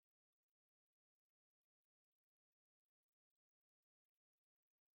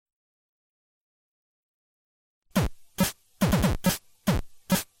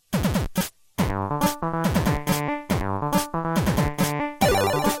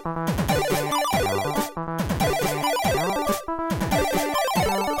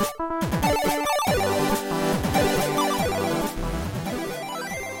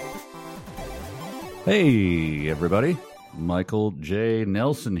Hey, everybody. Michael J.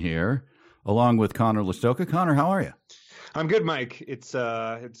 Nelson here, along with Connor Listoka. Connor, how are you? I'm good, Mike. It's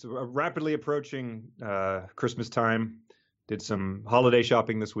rapidly approaching Christmas time. Did some holiday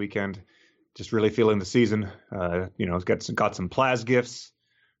shopping this weekend. Just really feeling the season. Got some Plaz gifts,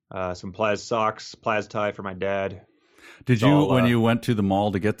 some Plaz socks, Plaz tie for my dad. Did you, when you went to the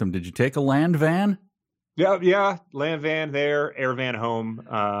mall to get them, did you take a land van? Yeah, land van there, air van home.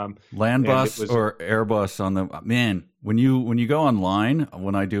 Land bus or Airbus on the man. When you go online,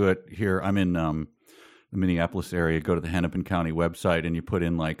 when I do it here, I'm in the Minneapolis area. Go to the Hennepin County website and you put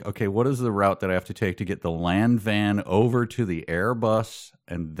in like, okay, what is the route that I have to take to get the land van over to the Airbus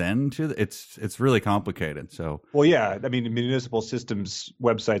and then to the, it's really complicated. So well, yeah, I mean, municipal systems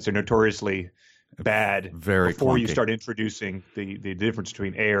websites are notoriously bad before you start introducing the difference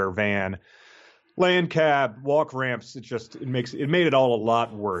between air, van, land cab, walk ramps. It made it all a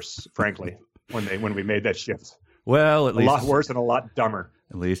lot worse, frankly, when we made that shift. Well, at least a lot worse and a lot dumber.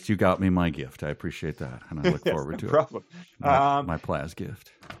 At least you got me my gift. I appreciate that, and I look forward to problem. it. My Plaz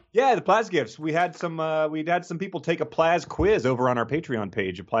gift. Yeah, the Plaz gifts. We had some people take a Plaz quiz over on our Patreon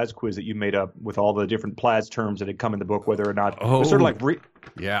page, a Plaz quiz that you made up with all the different Plaz terms that had come in the book, whether or not it was sort of like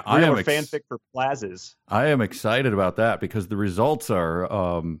I am fanfic for Plazes. I am excited about that because the results are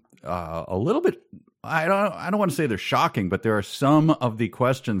a little bit. I don't want to say they're shocking, but there are some of the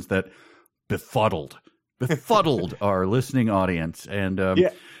questions that befuddled our listening audience. And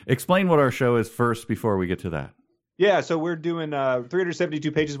explain what our show is first before we get to that. Yeah, so we're doing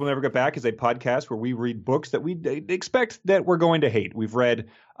 372 Pages We'll Never Get Back is a podcast where we read books that we expect that we're going to hate. We've read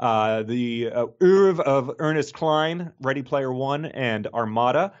the oeuvre of Ernest Cline, Ready Player One, and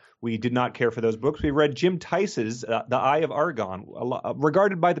Armada. We did not care for those books. We read Jim Tice's The Eye of Argon,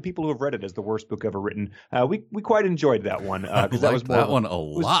 regarded by the people who have read it as the worst book ever written. We quite enjoyed that one. That one a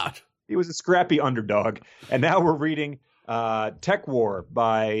lot. He was a scrappy underdog. And now we're reading Tech War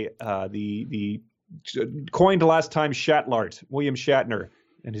by the coined last time Shatlart, William Shatner,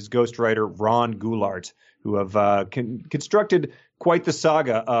 and his ghostwriter Ron Goulart, who have constructed quite the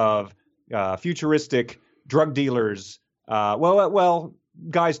saga of futuristic drug dealers.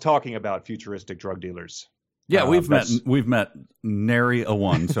 Guys talking about futuristic drug dealers. Yeah, we've met nary a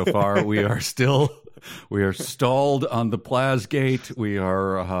one so far. We are stalled on the Plaz gate. We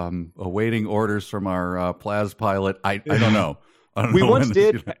are awaiting orders from our Plaz pilot. I don't know. We once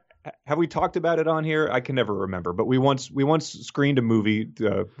did. Have we talked about it on here? I can never remember. But we once screened a movie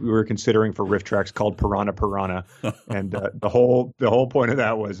we were considering for Riff Tracks called Piranha, and the whole point of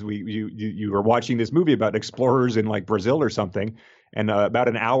that was you were watching this movie about explorers in like Brazil or something, and about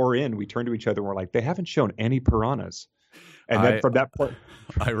an hour in, we turned to each other and we're like, they haven't shown any piranhas. And then from that point,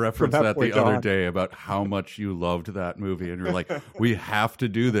 I referenced that the other day about how much you loved that movie, and you're like, we have to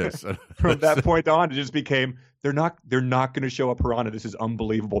do this. From that point on, it just became they're not going to show a piranha. This is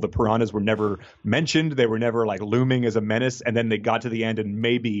unbelievable. The piranhas were never mentioned. They were never like looming as a menace. And then they got to the end, and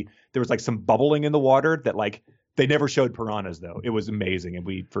maybe there was like some bubbling in the water that like they never showed piranhas though. It was amazing,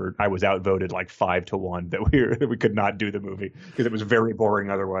 and I was outvoted like 5-1 that we could not do the movie because it was very boring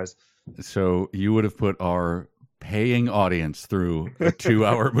otherwise. So you would have put our paying audience through a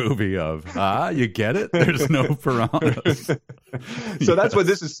 2-hour movie of you get it? There's no piranhas. So that's what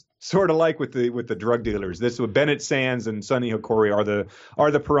this is sort of like with the drug dealers. This with Bennett Sands and Sonny Hokori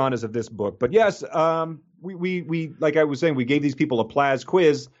are the piranhas of this book. But yes, we like I was saying, we gave these people a Plaz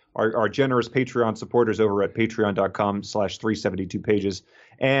quiz. Our generous Patreon supporters over at patreon.com/372 pages.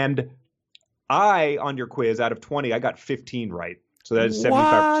 And on your quiz, out of 20, I got 15 right. So that is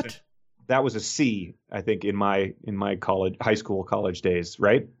 75%. That was a C, I think, in my high school, college days,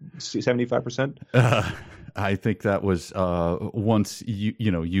 right? 75%. I think that was once you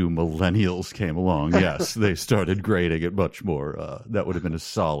millennials came along. Yes, they started grading it much more. That would have been a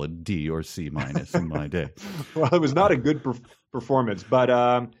solid D or C minus in my day. Well, it was not a good performance,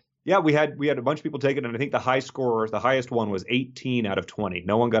 but yeah, we had a bunch of people take it, and I think the highest one was 18 out of 20.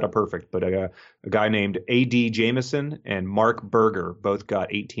 No one got a perfect, but a guy named A.D. Jameson and Mark Berger both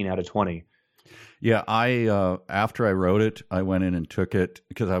got 18 out of 20. Yeah, I after I wrote it, I went in and took it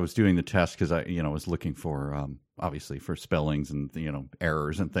because I was doing the test because I was looking for obviously for spellings and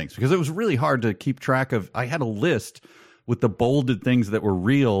errors and things because it was really hard to keep track of. I had a list with the bolded things that were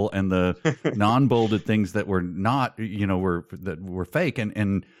real and the non-bolded things that were not, were fake,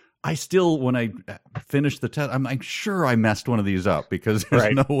 and I still, when I finished the test, I'm like, sure I messed one of these up because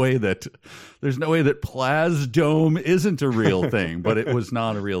there's no way that Plaz Dome isn't a real thing, but it was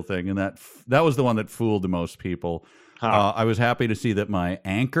not a real thing, and that was the one that fooled the most people. I was happy to see that my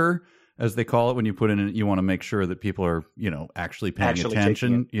anchor as they call it, when you put in, you want to make sure that people are, actually paying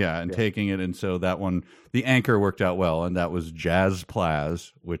attention. Taking it. And so that one, the anchor worked out well, and that was Jazz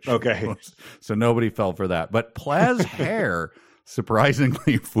Plaz, which so nobody fell for that. But Plaz hair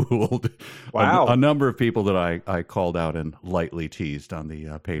surprisingly fooled a number of people that I called out and lightly teased on the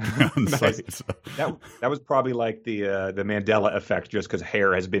Patreon site. So. That was probably like the Mandela effect, just because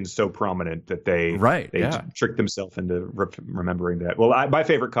hair has been so prominent that they tricked themselves into remembering that. Well, my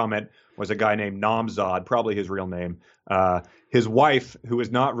favorite comment was a guy named Namzad, probably his real name. His wife, who is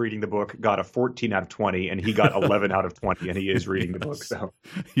not reading the book, got a 14 out of 20, and he got 11 out of 20, and he is reading the book. So,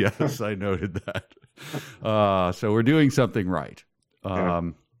 yes, I noted that. So we're doing something right.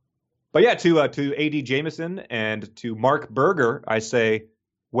 But yeah, to A.D. Jameson and to Mark Berger, I say,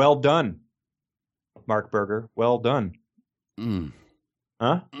 well done, Mark Berger. Well done.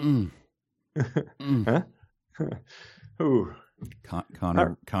 Huh? Huh? Ooh.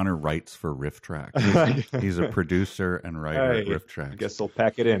 Connor writes for Riff Track. He's a producer and writer at Riff Track. I guess they'll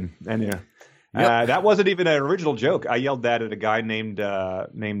pack it in. And that wasn't even an original joke. I yelled that at a guy named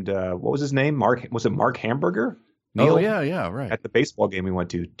what was his name? Was it Mark Hamburger? Neil? Oh yeah, right. At the baseball game we went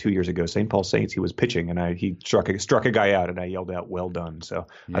to 2 years ago, St. Paul Saints, he was pitching, and he struck a guy out, and I yelled out, "Well done!" So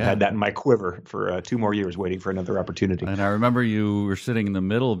I've had that in my quiver for 2 more years, waiting for another opportunity. And I remember you were sitting in the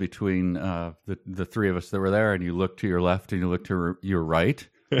middle between the three of us that were there, and you looked to your left and you looked to your right.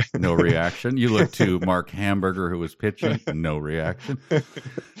 No reaction. You looked to Mark Hamburger, who was pitching. No reaction.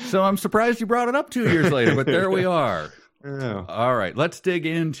 So I'm surprised you brought it up 2 years later, but there we are. Oh. All right, let's dig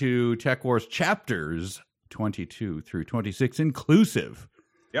into Tech Wars chapters 22 through 26 inclusive.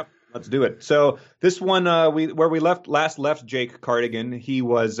 Yep, let's do it. So this one, where we last left Jake Cardigan, he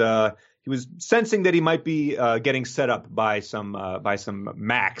was sensing that he might be getting set up by some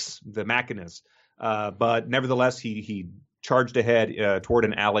Macs, the Machinas, but nevertheless he charged ahead toward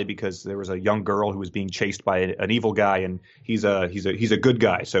an alley because there was a young girl who was being chased by an evil guy, and he's a good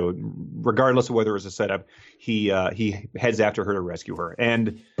guy. So regardless of whether it was a setup, he heads after her to rescue her.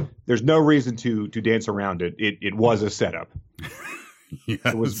 And there's no reason to dance around it. It was a setup.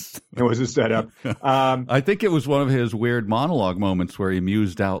 Yes. It was a setup. I think it was one of his weird monologue moments where he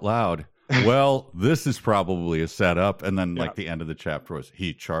mused out loud. Well, this is probably a setup. And then the end of the chapter was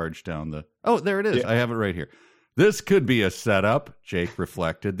he charged down the. Oh, there it is. Yeah. I have it right here. This could be a setup, Jake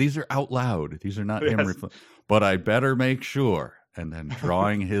reflected. These are out loud. These are not him but I better make sure. And then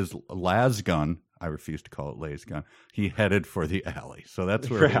drawing his las gun, I refuse to call it Lay's gun, he headed for the alley. So that's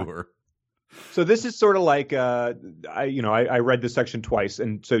where we were. So this is sort of like I read this section twice,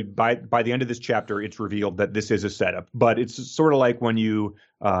 and so by the end of this chapter, it's revealed that this is a setup. But it's sort of like when you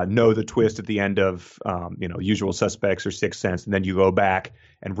know the twist at the end of Usual Suspects or Sixth Sense, and then you go back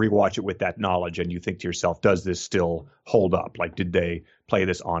and rewatch it with that knowledge, and you think to yourself, does this still hold up? Like, did they play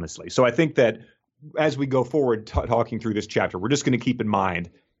this honestly? So I think that as we go forward talking through this chapter, we're just going to keep in mind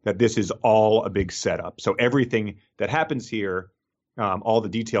that this is all a big setup. So everything that happens here. All the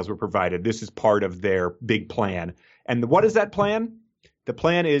details were provided. This is part of their big plan. And what is that plan? The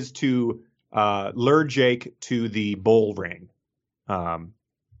plan is to lure Jake to the bull ring,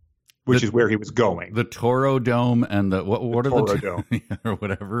 which is where he was going. The Toro Dome and the what the are Toro the Dome or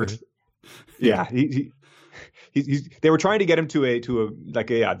whatever. Yeah, they were trying to get him to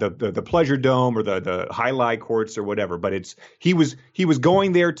the Pleasure Dome or the Highlight Courts or whatever. But he was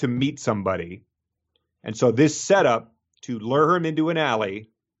going there to meet somebody, and so this setup to lure him into an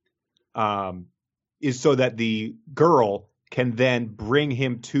alley is so that the girl can then bring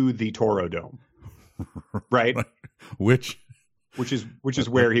him to the Toro Dome, right? Which is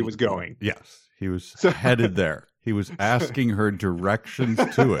where he was going. Yes, he was headed there. He was asking her directions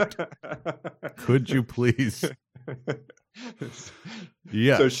to it. Could you please?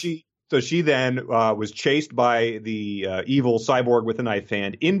 Yeah. So she then was chased by the evil cyborg with a knife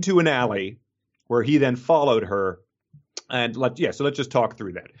hand into an alley, where he then followed her. And so let's just talk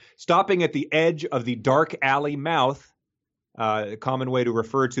through that. Stopping at the edge of the dark alley mouth, a common way to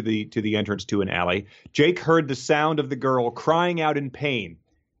refer to the entrance to an alley, Jake heard the sound of the girl crying out in pain,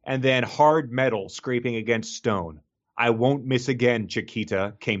 and then hard metal scraping against stone. "I won't miss again,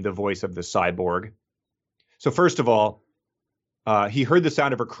 Chiquita," came the voice of the cyborg. So first of all, he heard the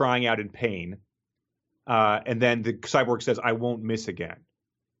sound of her crying out in pain, and then the cyborg says, "I won't miss again."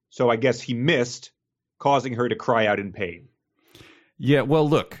 So I guess he missed, causing her to cry out in pain. Yeah, well,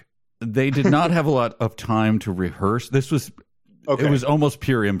 look, they did not have a lot of time to rehearse. This was, It was almost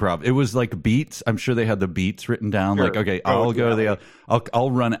pure improv. It was like beats. I'm sure they had the beats written down. Sure. Like, okay, I'll go to the,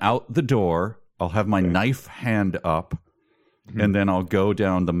 I'll run out the door. I'll have my knife hand up. And then I'll go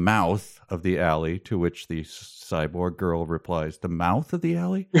down the mouth of the alley, to which the cyborg girl replies, "The mouth of the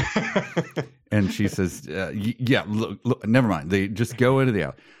alley?" And she says, yeah, look, never mind. They just go into the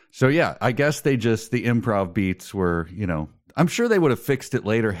alley. So, yeah, I guess the improv beats were, I'm sure they would have fixed it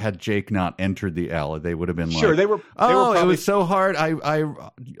later had Jake not entered the alley. They would have been sure, like, they were it was so hard. I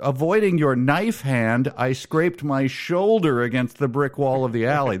avoiding your knife hand, I scraped my shoulder against the brick wall of the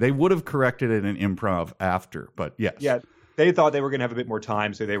alley. They would have corrected it in improv after, but yes. Yeah. They thought they were going to have a bit more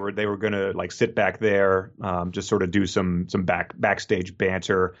time, so they were going to like sit back there, just sort of do some backstage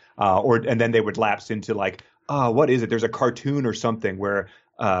banter, and then they would lapse into like, what is it? There's a cartoon or something where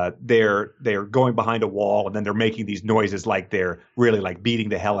they're going behind a wall and then they're making these noises like they're really like beating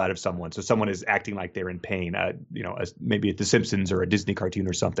the hell out of someone. So someone is acting like they're in pain. Maybe at The Simpsons or a Disney cartoon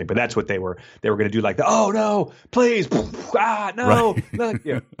or something. But that's what they were going to do, like oh no, please, no, right.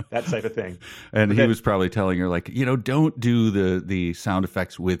 Yeah, that type of thing. And he was probably telling her like, don't do the sound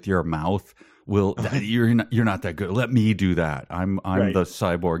effects with your mouth. You're not that good. Let me do that. I'm right. The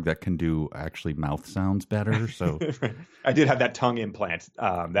cyborg that can do actually mouth sounds better. So I did have that tongue implant.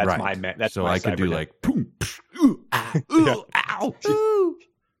 That's right. That's so my I could do like boom, ooh, ah, ooh, ow, ooh.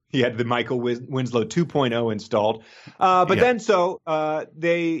 He had the Michael Winslow 2.0 installed. Then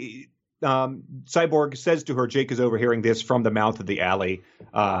Cyborg says to her, Jake is overhearing this from the mouth of the alley.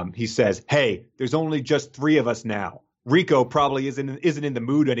 He says, "Hey, there's only just 3 of us now. Rico probably isn't in the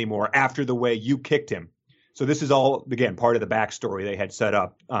mood anymore after the way you kicked him." So this is all, again, part of the backstory they had set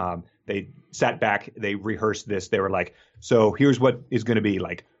up. They sat back, they rehearsed this. They were like, so here's what is going to be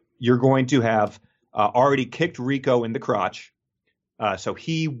like. You're going to have already kicked Rico in the crotch, so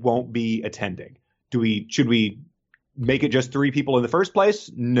he won't be attending. Should we make it just 3 people in the first place?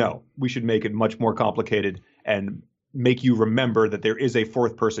 No, we should make it much more complicated and make you remember that there is a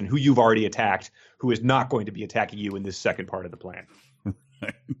 4th person who you've already attacked, who is not going to be attacking you in this second part of the plan.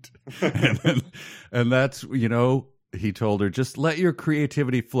 Right. and that's, he told her, just let your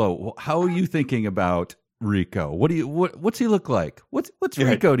creativity flow. How are you thinking about Rico? What's he look like? What's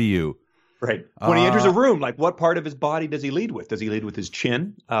Rico to you? Right. When he enters a room, like what part of his body does he lead with? Does he lead with his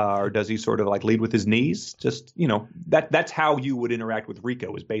chin? Or does he sort of like lead with his knees? Just, that's how you would interact with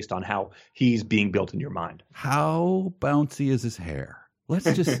Rico, is based on how he's being built in your mind. How bouncy is his hair?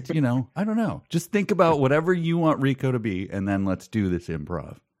 Let's just, I don't know. Just think about whatever you want Rico to be, and then let's do this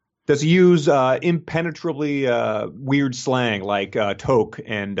improv. Does he use impenetrably weird slang like toke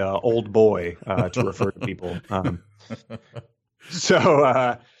and old boy to refer to people?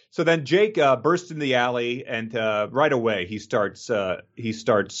 So then Jake bursts in the alley, and right away he starts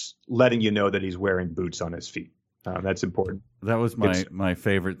letting you know that he's wearing boots on his feet. That's important. That was my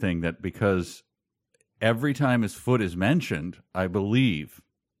favorite thing, that because every time his foot is mentioned, I believe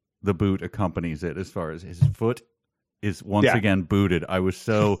the boot accompanies it, as far as his foot is once again booted. I was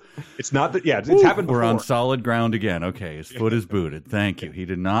so... It's not that... Yeah, it's happened before. We're on solid ground again. Okay, his foot is booted. Thank you. He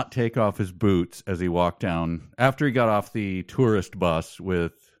did not take off his boots as he walked down, after he got off the tourist bus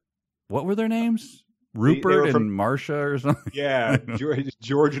with... What were their names? Rupert and Marcia or something? Yeah,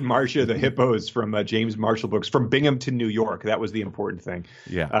 George and Marcia, the hippos from James Marshall books, from Binghamton, New York. That was the important thing.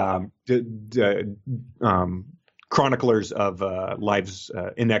 Yeah. Chroniclers of life's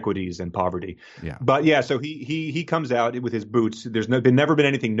inequities and poverty. Yeah. But yeah, so he comes out with his boots. There's never been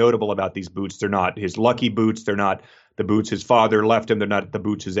anything notable about these boots. They're not his lucky boots. They're not the boots his father left him. They're not the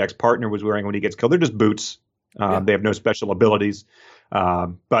boots his ex-partner was wearing when he gets killed. They're just boots. They have no special abilities.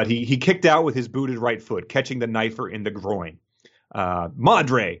 But he kicked out with his booted right foot, catching the knifer in the groin.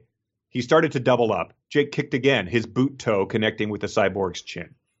 Madre, he started to double up. Jake kicked again, his boot toe connecting with the cyborg's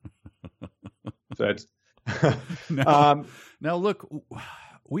chin. So it's now look,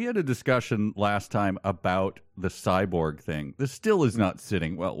 we had a discussion last time about the cyborg thing. This still is not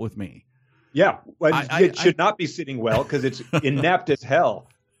sitting well with me. Yeah, it should not be sitting well because it's inept as hell.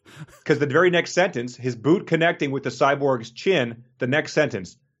 Because the very next sentence, his boot connecting with the cyborg's chin, the next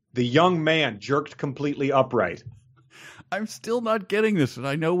sentence, the young man jerked completely upright. I'm still not getting this. And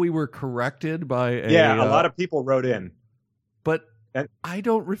I know we were corrected by a lot of people wrote in. But I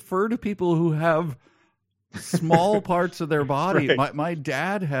don't refer to people who have small parts of their body. Right. My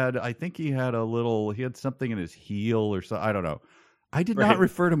dad had, I think he had something in his heel or so. I don't know. I did not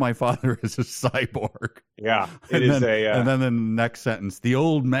refer to my father as a cyborg. Yeah, and then the next sentence, the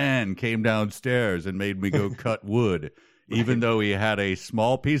old man came downstairs and made me go cut wood, even though he had a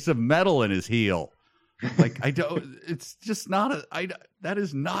small piece of metal in his heel. Like, it's just not that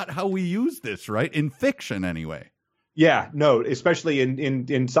is not how we use this, right? In fiction, anyway. Yeah, no, especially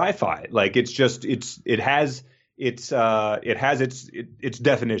in sci-fi. Like, it it has its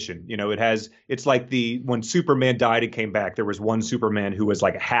definition. You know, it's like when Superman died and came back, there was one Superman who was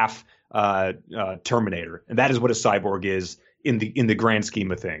like a half Terminator, and that is what a cyborg is in the grand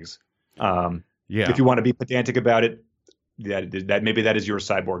scheme of things. If you want to be pedantic about it, that maybe that is your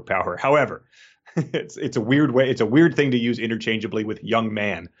cyborg power. However, it's a weird way. It's a weird thing to use interchangeably with young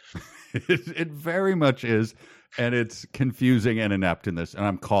man. It very much is, and it's confusing and inept in this, and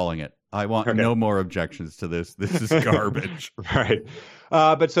I'm calling it. I want no more objections to this. This is garbage. Right.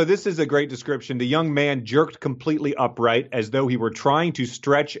 But so this is a great description. The young man jerked completely upright as though he were trying to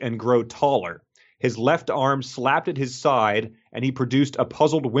stretch and grow taller. His left arm slapped at his side, and he produced a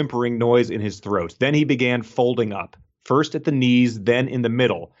puzzled whimpering noise in his throat. Then he began folding up, first at the knees, then in the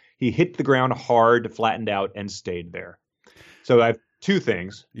middle. He hit the ground hard, flattened out, and stayed there. So I have two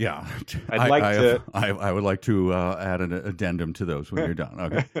things. Yeah. I would like to add an addendum to those when you're done.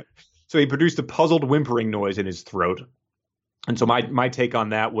 Okay. So he produced a puzzled whimpering noise in his throat. And so my take on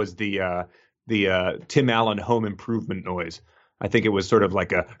that was the Tim Allen home improvement noise. I think it was sort of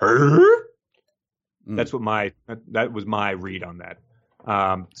like a That was my read on that.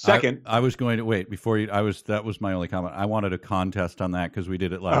 Second, I was going to wait before you. That was my only comment. I wanted a contest on that because we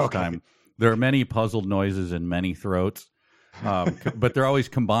did it last time. There are many puzzled noises in many throats, but they're always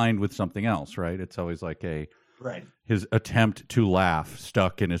combined with something else, right? It's always like his attempt to laugh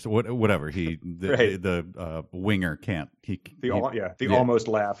stuck in his whatever. The winger can't. Almost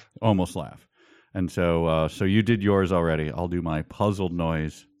laugh. Almost laugh. And so you did yours already. I'll do my puzzled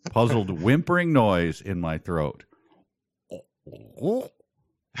whimpering noise in my throat.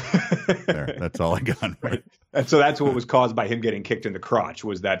 There, that's all I got. Right. And so that's what was caused by him getting kicked in the crotch,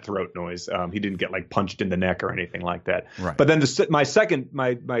 was that throat noise. He didn't get like punched in the neck or anything like that. Right. But then my second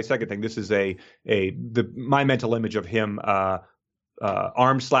thing. This is my mental image of him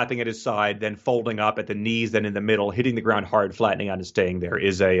arm slapping at his side, then folding up at the knees, then in the middle, hitting the ground hard, flattening out and staying there.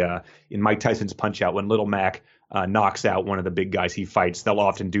 Is in Mike Tyson's Punch Out, when Little Mac knocks out one of the big guys he fights, they'll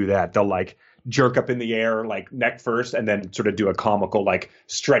often do that. They'll like jerk up in the air, like neck first, and then sort of do a comical like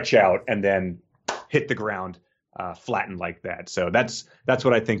stretch out and then hit the ground flattened like that. So that's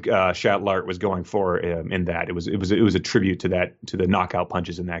what I think Shatlart was going for in that. It was a tribute to the knockout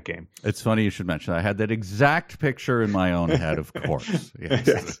punches in that game. It's funny you should mention that. I had that exact picture in my own head, of course.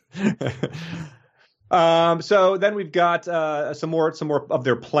 Yes. So then we've got some more of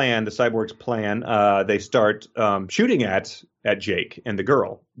their plan, the Cyborg's plan. They start shooting at Jake and the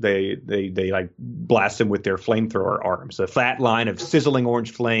girl. They like blast him with their flamethrower arms. A flat line of sizzling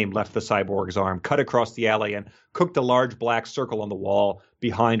orange flame left the Cyborg's arm, cut across the alley, and cooked a large black circle on the wall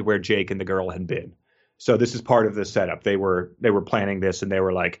behind where Jake and the girl had been. So this is part of the setup. They were planning this, and they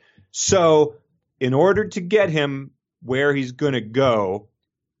were like, so in order to get him where he's going to go,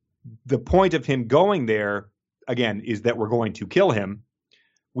 the point of him going there, again, is that we're going to kill him.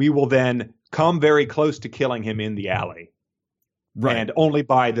 We will then come very close to killing him in the alley. Right. And only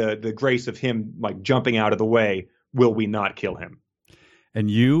by the grace of him like jumping out of the way will we not kill him. And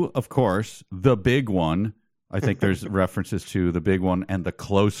you, of course, the big one. I think there's references to the big one and the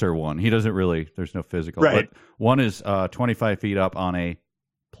closer one. He doesn't really, there's no physical. Right. But one is 25 feet up on a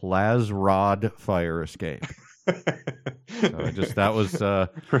Plasrod fire escape. So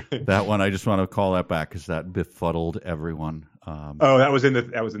that one. I just want to call that back because that befuddled everyone. That was in the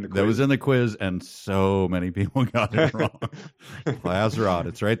quiz. That was in the quiz, and so many people got it wrong. Plasrod,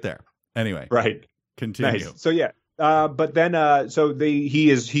 it's right there. Anyway, right. Continue. Nice. So yeah, but then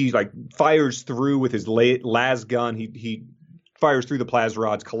he like fires through with his las gun. He fires through the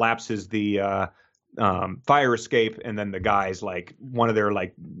Plasrods, collapses the fire escape, and then the guys, like one of their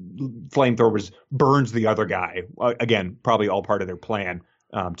like flamethrowers burns the other guy. Again, probably all part of their plan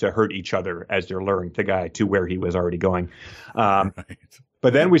to hurt each other as they're luring the guy to where he was already going. Right.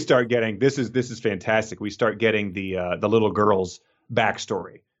 But then we start getting this is fantastic. We start getting the little girl's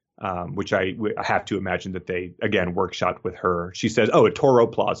backstory, which I have to imagine that they again workshopped with her. She says, "Oh, at Toro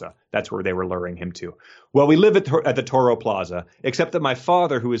Plaza. That's where they were luring him to." Well, we live at the Toro Plaza, except that my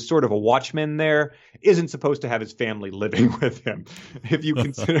father, who is sort of a watchman there, isn't supposed to have his family living with him. If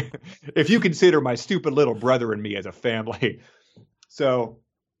you consider my stupid little brother and me as a family. So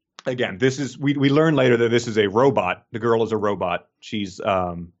again, we learn later that this is a robot. The girl is a robot. She's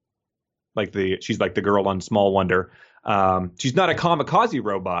like the girl on Small Wonder. She's not a kamikaze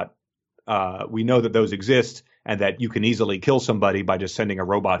robot. We know that those exist and that you can easily kill somebody by just sending a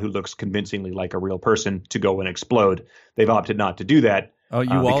robot who looks convincingly like a real person to go and explode. They've opted not to do that. Oh,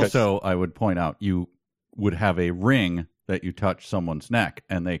 also, I would point out, you would have a ring that you touch someone's neck,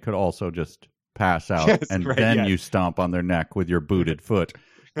 and they could also just pass out, you stomp on their neck with your booted foot,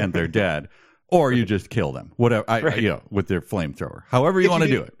 and they're dead. or you just kill them, whatever. With their flamethrower, however you want to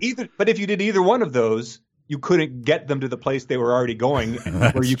do it. But if you did either one of those, you couldn't get them to the place they were already going,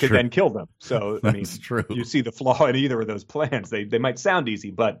 where you could then kill them. So I mean, true. You see the flaw in either of those plans. They might sound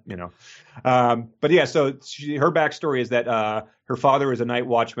easy, but but yeah. So her backstory is that her father is a night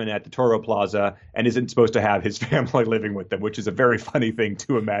watchman at the Toro Plaza and isn't supposed to have his family living with them, which is a very funny thing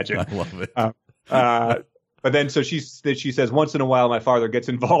to imagine. I love it. But then so she says, once in a while, my father gets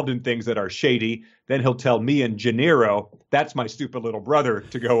involved in things that are shady. Then he'll tell me and Gennaro, that's my stupid little brother,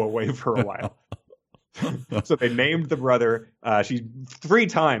 to go away for a while. So they named the brother. She 3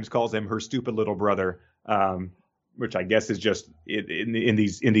 times calls him her stupid little brother, which I guess is just in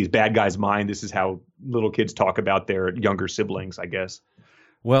these bad guys' mind. This is how little kids talk about their younger siblings, I guess.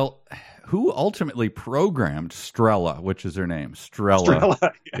 Well, who ultimately programmed Strella, which is her name? Strella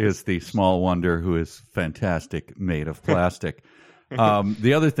yes. is the small wonder who is fantastic, made of plastic.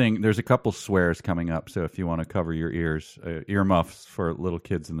 The other thing, there's a couple swears coming up, so if you want to cover your ears, earmuffs for little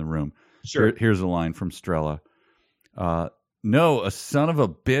kids in the room. Sure. Here's a line from Strella. No, a son of a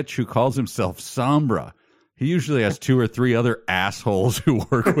bitch who calls himself Sombra. He usually has 2 or 3 other assholes who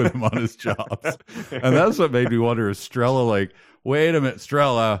work with him on his jobs. And that's what made me wonder, is Strella like, wait a minute,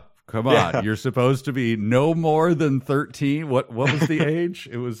 Strella, come on. You're supposed to be no more than 13. What was the age?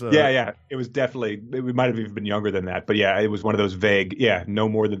 It was Yeah. It was definitely, we might have even been younger than that. But yeah, it was one of those vague, no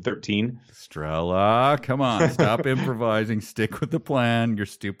more than 13. Strella, come on, stop improvising. Stick with the plan. Your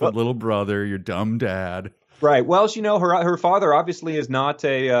stupid little brother, your dumb dad. Right. Well, her father obviously is not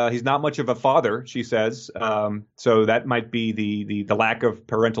he's not much of a father, she says. So that might be the lack of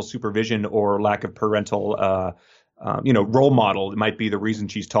parental supervision or lack of parental role model. It might be the reason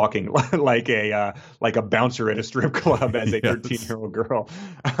she's talking like a bouncer at a strip club as a 13-year-old girl.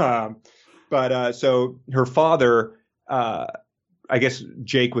 But so her father, I guess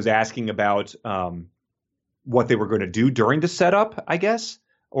Jake was asking about what they were going to do during the setup, I guess.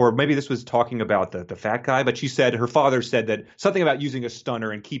 Or maybe this was talking about the fat guy, but her father said that something about using a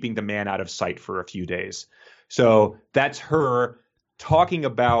stunner and keeping the man out of sight for a few days. So that's her talking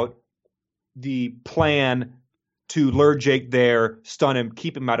about the plan to lure Jake there, stun him,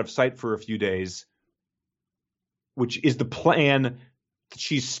 keep him out of sight for a few days, which is the plan that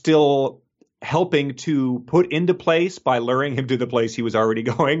she's still helping to put into place by luring him to the place he was already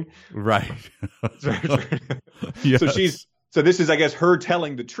going. Right. Yes. So this is, I guess, her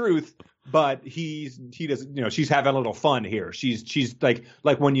telling the truth, but he doesn't, she's having a little fun here. She's like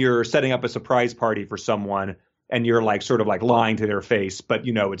when you're setting up a surprise party for someone and you're like sort of like lying to their face, but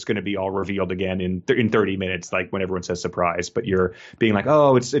it's going to be all revealed again in 30 minutes, like when everyone says surprise, but you're being like,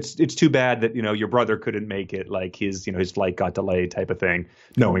 oh, it's too bad that, your brother couldn't make it, like his flight got delayed type of thing,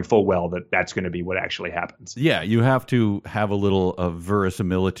 knowing full well that that's going to be what actually happens. Yeah. You have to have a little of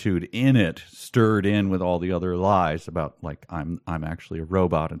verisimilitude in it, stirred in with all the other lies about like, I'm actually a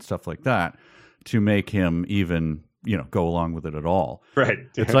robot and stuff like that, to make him even go along with it at all. Right.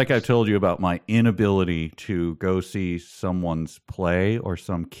 It's like I told you about my inability to go see someone's play or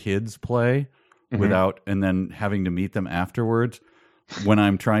some kid's play and then having to meet them afterwards. When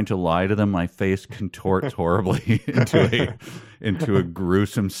I'm trying to lie to them, my face contorts horribly into a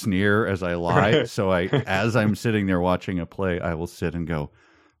gruesome sneer as I lie. So as I'm sitting there watching a play, I will sit and go,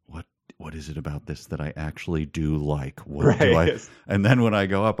 what is it about this that I actually do like? What do I? Yes. And then when I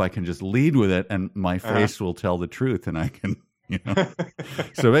go up, I can just lead with it, and my face will tell the truth, and I can,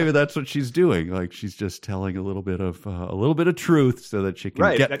 So maybe that's what she's doing. Like she's just telling a little bit of truth so that she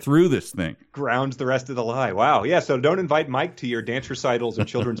can get through this thing. Grounds the rest of the lie. Wow. Yeah. So don't invite Mike to your dance recitals and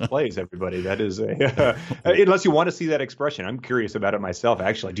children's plays, everybody. That is unless you want to see that expression. I'm curious about it myself.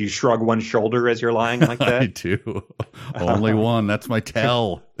 Actually, do you shrug one shoulder as you're lying like that? I do. Only one. That's my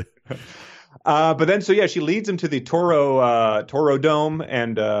tell. But then, she leads him to the Toro Dome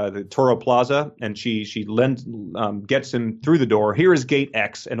and the Toro Plaza, and she gets him through the door. Here is Gate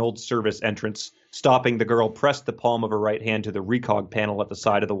X, an old service entrance. Stopping, the girl pressed the palm of her right hand to the recog panel at the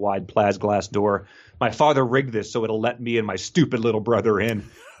side of the wide glass door. My father rigged this so it'll let me and my stupid little brother in.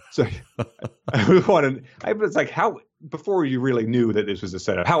 So I was like, how, before you really knew that this was a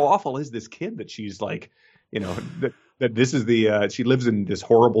setup, how awful is this kid that she's like, that this is she lives in this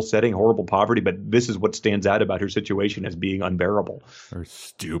horrible setting, horrible poverty, but this is what stands out about her situation as being unbearable. Her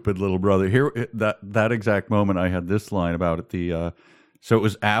stupid little brother. Here, that exact moment, I had this line about it. So it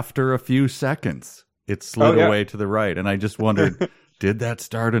was after a few seconds, it slid away to the right, and I just wondered, did that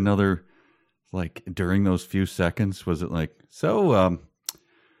start another? Like during those few seconds, was it like, so,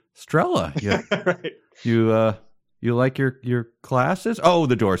 Strella, right. You like your classes? Oh,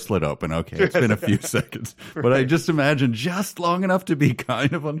 the door slid open. Okay, it's been a few seconds. But I just imagine just long enough to be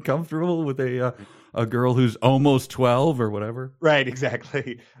kind of uncomfortable with a girl who's almost 12 or whatever. Right,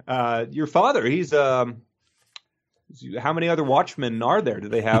 exactly. Your father, he's how many other watchmen are there? Do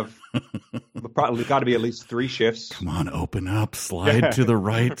they have probably got to be at least 3 shifts? Come on, open up, slide to the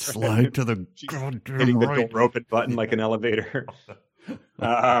right, slide to the hitting the right. door open button like an elevator.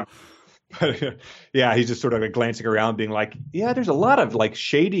 But yeah, he's just sort of like glancing around, being like, "Yeah, there's a lot of like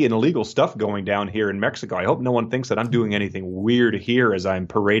shady and illegal stuff going down here in Mexico. I hope no one thinks that I'm doing anything weird here as I'm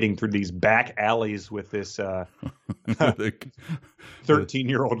parading through these back alleys with this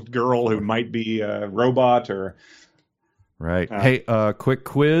 13-year-old girl who might be a robot or." Right. Hey, quick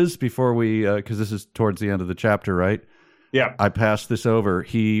quiz before we, because this is towards the end of the chapter, right? Yeah. I passed this over.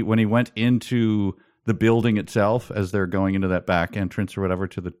 When he went into the building itself, as they're going into that back entrance or whatever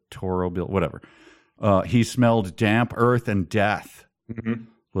to the Toro building, whatever, he smelled damp earth and death. Mm-hmm.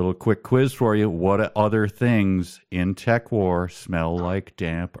 Little quick quiz for you. What other things in TekWar smell like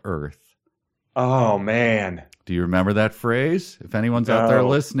damp earth? Oh, man. Do you remember that phrase? If anyone's out there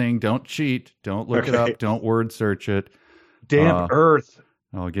listening, don't cheat. Don't look it up. Don't word search it. Damp earth.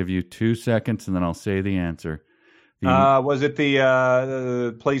 I'll give you 2 seconds and then I'll say the answer. Was it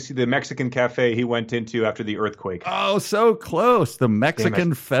the place, the Mexican cafe he went into after the earthquake? Oh, so close. The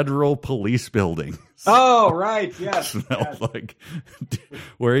Mexican Federal Police Building. Oh, right. Yes. Smelled like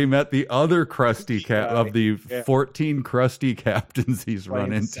where he met the other crusty of the 14 crusty captains he's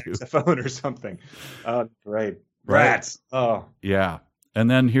run into. Saxophone or something. Right. Rats. Oh. Yeah. And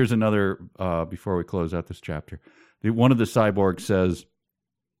then here's another, before we close out this chapter. One of the cyborgs says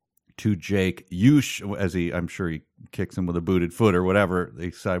to Jake, I'm sure he kicks him with a booted foot or whatever, the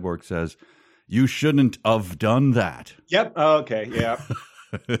cyborg says, "You shouldn't have done that." Yep. Okay. Yeah.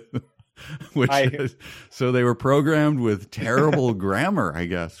 So they were programmed with terrible grammar, I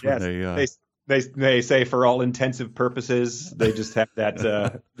guess. Yes, they say for all intensive purposes, they just have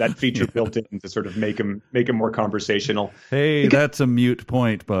that feature built in to sort of make them more conversational. Hey, that's a mute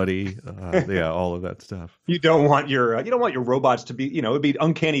point, buddy. All of that stuff. You don't want your robots to be, it'd be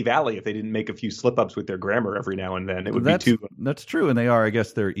uncanny valley if they didn't make a few slip ups with their grammar every now and then. It would be too. That's true, and they are. I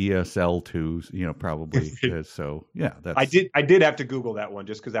guess they're ESL2s, probably. So yeah, that's. I did have to Google that one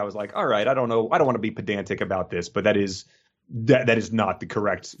just because I was like, all right, I don't know, I don't want to be pedantic about this, but that is not the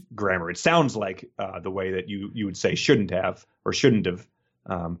correct grammar. It sounds like the way that you would say shouldn't have or shouldn't have.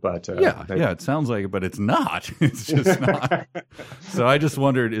 It sounds like it, but it's not. It's just not. So I just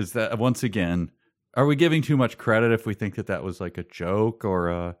wondered, is that once again, are we giving too much credit if we think that was like a joke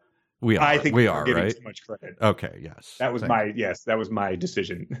or we are? I think we are giving right? too much credit. Okay, yes. That was my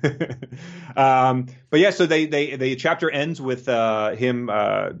decision. But yeah, so the chapter ends with him.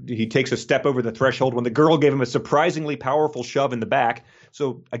 He takes a step over the threshold when the girl gave him a surprisingly powerful shove in the back.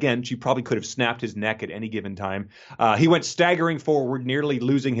 So again, she probably could have snapped his neck at any given time. He went staggering forward, nearly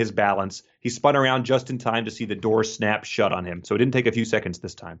losing his balance. He spun around just in time to see the door snap shut on him. So it didn't take a few seconds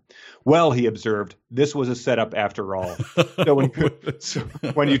this time. Well, he observed, this was a setup after all. So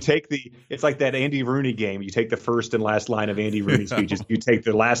when you take it's like that Andy Rooney game. You take the first and last line of Andy Rooney speeches. You take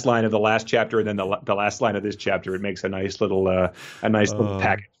the last line of the last chapter and then the last line of this chapter. It makes a nice little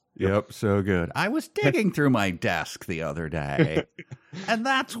package. Yep, so good. I was digging through my desk the other day, and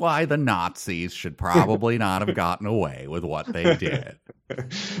that's why the Nazis should probably not have gotten away with what they did.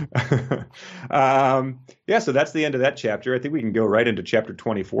 So that's the end of that chapter. I think we can go right into chapter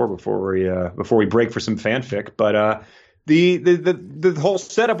 24 before we break for some fanfic. But the whole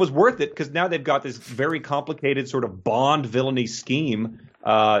setup was worth it because now they've got this very complicated sort of Bond villainy scheme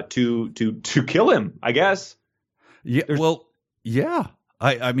to kill him, I guess. Yeah. Yeah.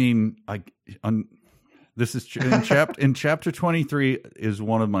 This is in chapter 23 is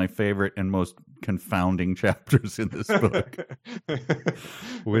one of my favorite and most confounding chapters in this book,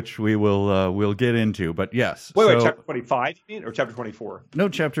 which we'll get into. But yes, wait, chapter 25, you mean, or chapter 24? No,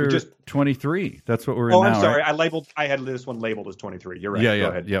 chapter 23. That's what we're in now. Oh, I'm sorry. Right? I had this one labeled as 23. You're right. Yeah, Go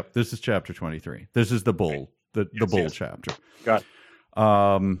ahead. Yep. This is chapter 23. This is the bull, the bull chapter. Got it.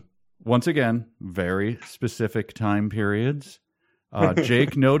 Once again, very specific time periods.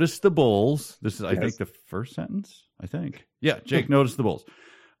 Jake noticed the bulls. This is, I think, the first sentence. I think. Yeah, Jake noticed the bulls.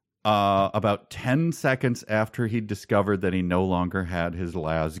 About 10 seconds after he discovered that he no longer had his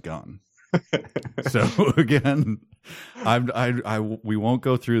las gun. So again, we won't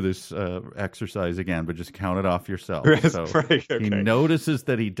go through this exercise again, but just count it off yourself. So right, okay. He notices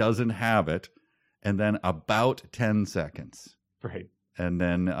that he doesn't have it, and then about 10 seconds. Right. And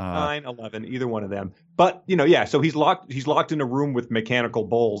then 9, 11, either one of them. But, yeah, so he's locked in a room with mechanical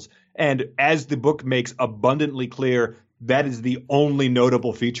bowls. And as the book makes abundantly clear, that is the only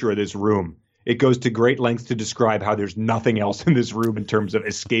notable feature of this room. It goes to great lengths to describe how there's nothing else in this room in terms of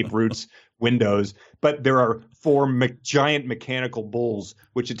escape routes, windows. But there are 4 giant mechanical bowls,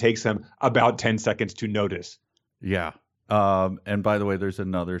 which it takes them about 10 seconds to notice. Yeah. And by the way, there's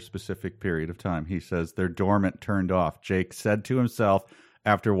another specific period of time. He says they're dormant, turned off. Jake said to himself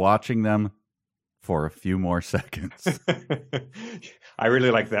after watching them for a few more seconds. I really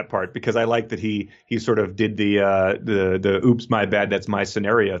like that part because I like that he sort of did the oops, my bad, that's my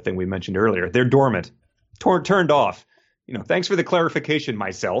scenario thing we mentioned earlier. They're dormant, turned off. Thanks for the clarification,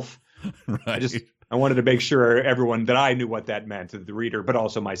 myself. Right. I wanted to make sure everyone that I knew what that meant, the reader, but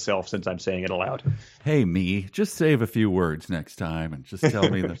also myself, since I'm saying it aloud. Hey, me, just save a few words next time and just tell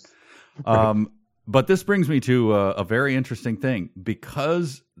me that. But this brings me to a very interesting thing.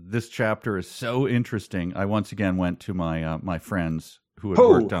 Because this chapter is so interesting, I once again went to my friends who had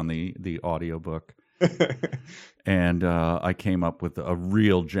worked on the audiobook, and I came up with a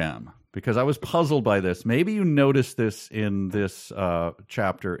real gem. Because I was puzzled by this. Maybe you noticed this in this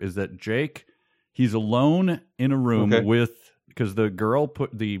chapter, is that Jake... He's alone in a room because the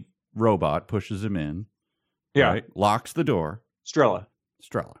the robot pushes him in. Yeah. Right? Locks the door. Strella.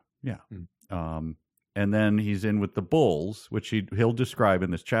 Yeah. And then he's in with the bulls, which he'll describe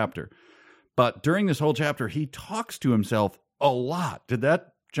in this chapter. But during this whole chapter, he talks to himself a lot. Did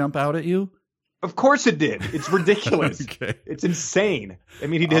that jump out at you? Of course it did. It's ridiculous. Okay. It's insane. I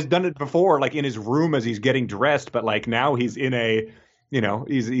mean, he has done it before, like in his room as he's getting dressed, but like now he's in a...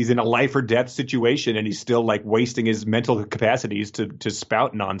 he's in a life or death situation, and he's still like wasting his mental capacities to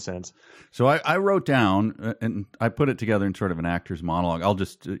spout nonsense. So I wrote down, and I put it together in sort of an actor's monologue. I'll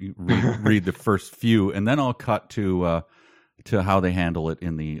just read the first few, and then I'll cut to how they handle it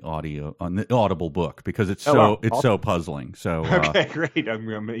in the Audible book, because it's so puzzling. So okay, great.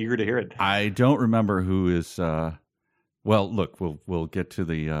 I'm eager to hear it. I don't remember who is. Well, look, we'll get to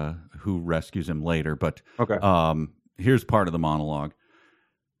the who rescues him later, but okay. Here's part of the monologue.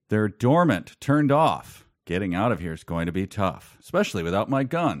 They're dormant, turned off. Getting out of here is going to be tough, especially without my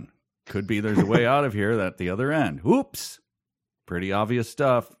gun. Could be there's a way out of here at the other end. Oops. Pretty obvious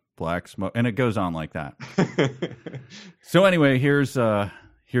stuff. Black smoke. And it goes on like that. So anyway, here's how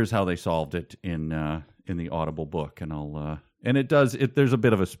they solved it in the Audible book. And and it does, there's a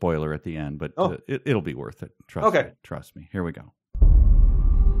bit of a spoiler at the end, but it'll be worth it. Trust me. Here we go.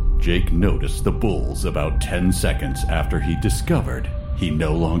 Jake noticed the bulls about 10 seconds after he discovered he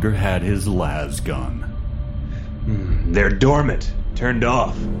no longer had his las gun. They're dormant, turned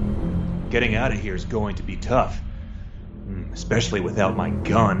off. Getting out of here is going to be tough, especially without my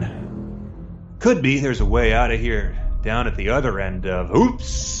gun. Could be there's a way out of here down at the other end of...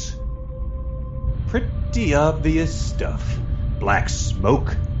 Oops! Pretty obvious stuff. Black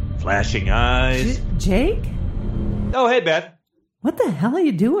smoke, flashing eyes. Jake? Oh, hey, Beth. What the hell are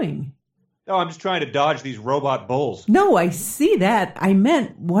you doing? Oh, I'm just trying to dodge these robot bulls. No, I see that. I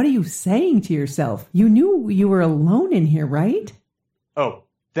meant, what are you saying to yourself? You knew you were alone in here, right? Oh,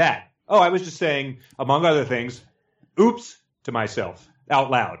 that. Oh, I was just saying, among other things, oops to myself out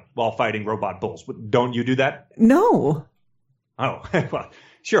loud while fighting robot bulls. Don't you do that? No. Oh, well,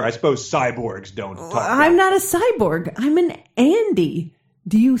 sure. I suppose cyborgs don't talk. I'm not a cyborg. I'm an Andy.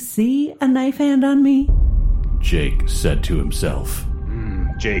 Do you see a knife hand on me? Jake said to himself.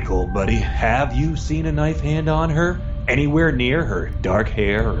 Jake, old buddy, have you seen a knife hand on her? Anywhere near her dark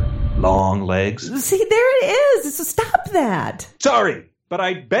hair or long legs? See, there it is. So stop that. Sorry, but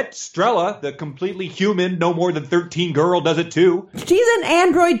I bet Strella, the completely human, no more than 13 girl, does it too. She's an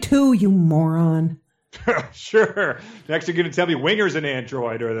android too, you moron. Sure. Next you're going to tell me Winger's an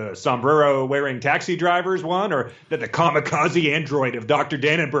android, or the sombrero-wearing taxi driver's one, or that the kamikaze android of Dr.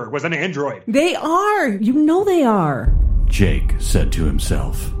 Dannenberg was an android. They are. You know they are. Jake said to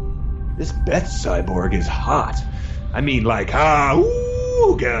himself. This Beth cyborg is hot. I mean, like,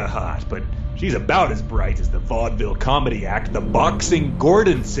 ooga hot, but she's about as bright as the vaudeville comedy act, the Boxing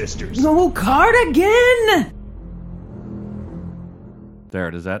Gordon Sisters. No, Cardigan!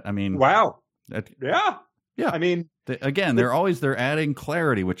 There, does that, I mean... Wow. Yeah. I mean, they're adding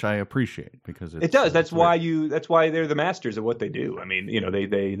clarity, which I appreciate, because it does. That's why they're the masters of what they do. I mean,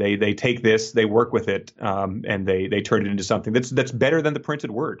 they take this, they work with it, and they turn it into something that's better than the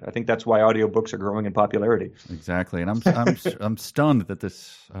printed word. I think that's why audiobooks are growing in popularity. Exactly, and I'm stunned that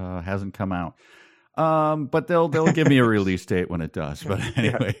this hasn't come out. But they'll give me a release date when it does. But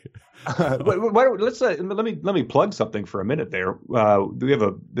anyway, let me plug something for a minute there. We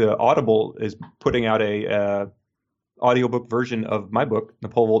have the Audible is putting out a audiobook version of my book, The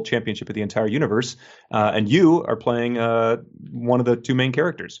Pole Vault Championship of the Entire Universe. And you are playing one of the two main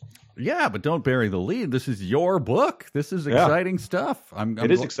characters. Yeah, but don't bury the lead. This is your book. This is exciting stuff.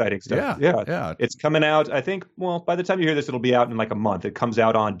 It is exciting stuff. Yeah. It's coming out, I think, well, by the time you hear this, it'll be out in like a month. It comes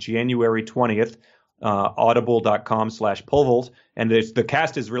out on January 20th, audible.com/polevault. And the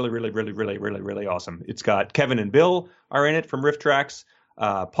cast is really, really, really, really, really, really awesome. It's got Kevin and Bill are in it from Riff Tracks,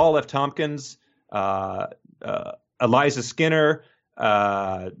 Paul F. Tompkins, Eliza Skinner,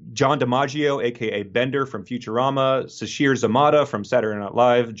 John DiMaggio, a.k.a. Bender from Futurama, Sashir Zamata from Saturday Night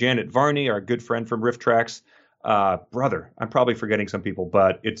Live, Janet Varney, our good friend from Riff Tracks. Brother, I'm probably forgetting some people,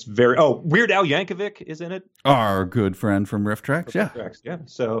 but it's Weird Al Yankovic is in it. Our good friend from Riff Tracks, yeah.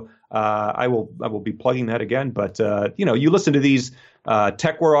 So I will be plugging that again. But you listen to these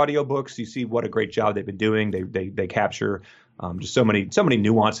TechWar audiobooks, you see what a great job they've been doing. They capture just so many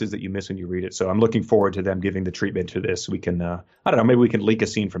nuances that you miss when you read it. So I'm looking forward to them giving the treatment to this. We can I don't know, maybe we can leak a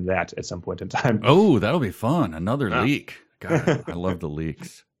scene from that at some point in time. Oh, that'll be fun. Another leak. God, I love the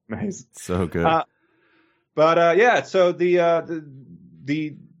leaks. Nice, so good. So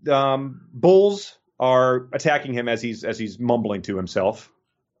the bulls are attacking him as he's mumbling to himself,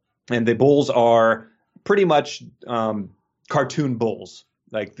 and the bulls are pretty much cartoon bulls.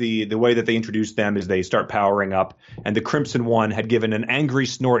 Like the way that they introduce them is they start powering up, and the Crimson One had given an angry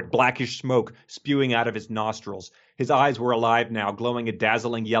snort, blackish smoke spewing out of his nostrils. His eyes were alive now, glowing a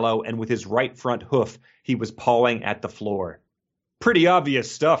dazzling yellow, and with his right front hoof, he was pawing at the floor. Pretty obvious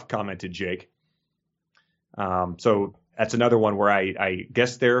stuff, commented Jake. So that's another one where I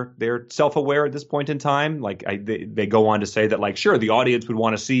guess they're self-aware at this point in time. Like they go on to say that, like, sure, the audience would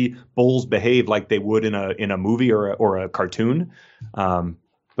want to see bulls behave like they would in a movie or a cartoon.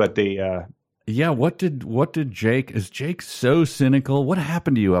 But they what did Jake, is Jake so cynical? What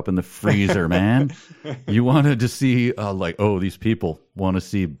happened to you up in the freezer, man? You wanted to see these people want to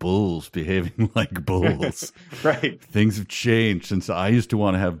see bulls behaving like bulls. Right. Things have changed since I used to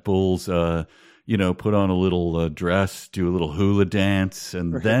want to have bulls put on a little dress, do a little hula dance,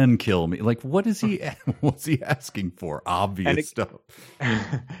 and then kill me. Like, what's he asking for? Obvious stuff.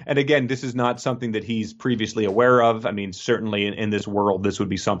 And again, this is not something that he's previously aware of. I mean, certainly in this world, this would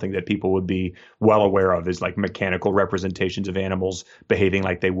be something that people would be well aware of, is like mechanical representations of animals behaving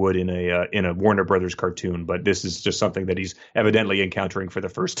like they would in a Warner Brothers cartoon. But this is just something that he's evidently encountering for the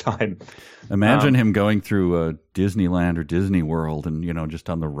first time. Imagine him going through Disneyland or Disney World and, just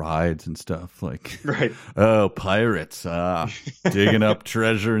on the rides and stuff. Like, right. Oh, pirates, digging up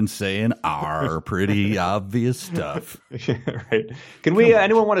treasure and saying, pretty obvious stuff. Right. Can we,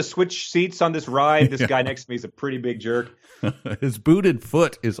 anyone want to switch seats on this ride? This guy next to me is a pretty big jerk. His booted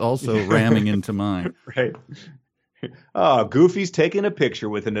foot is also ramming into mine. Right. Oh, Goofy's taking a picture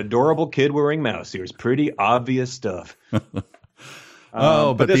with an adorable kid wearing mouse ears. Pretty obvious stuff. But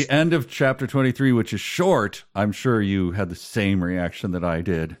the end of chapter 23, which is short, I'm sure you had the same reaction that I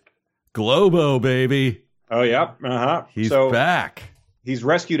did. Globo, baby. Oh, yeah. Uh-huh. He's back. He's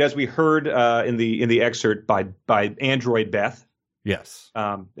rescued, as we heard in the excerpt, by Android Beth. Yes.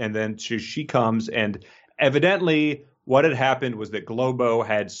 And then she comes, and evidently what had happened was that Globo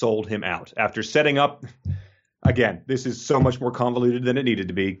had sold him out. After setting up, again, this is so much more convoluted than it needed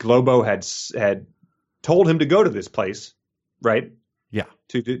to be. Globo had told him to go to this place, right? Yeah.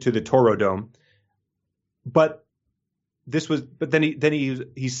 To the Toro Dome. But then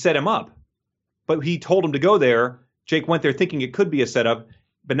he set him up. But he told him to go there. Jake went there thinking it could be a setup,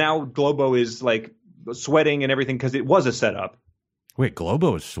 but now Globo is like sweating and everything because it was a setup. Wait,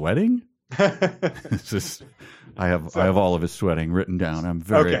 Globo is sweating? I have all of his sweating written down. I'm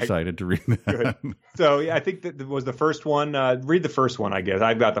very excited to read that. Good. So yeah, I think that was the first one. Read the first one, I guess.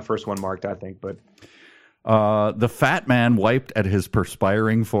 I've got the first one marked, I think, but. The fat man wiped at his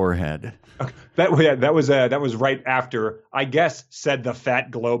perspiring forehead. That was right after, I guess, said the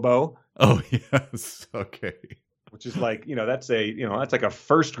fat Globo. Oh yes, okay. Which is like, that's like a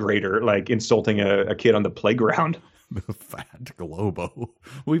first grader like insulting a kid on the playground. The fat Globo.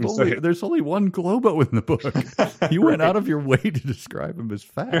 There's only one Globo in the book. You went out of your way to describe him as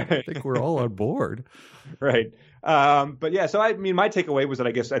fat. Right. I think we're all on board. Right. But yeah, so my takeaway was that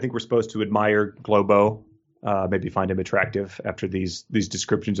I think we're supposed to admire Globo. Maybe find him attractive after these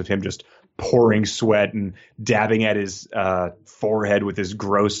descriptions of him just pouring sweat and dabbing at his forehead with his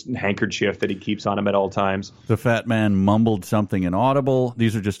gross handkerchief that he keeps on him at all times. The fat man mumbled something inaudible.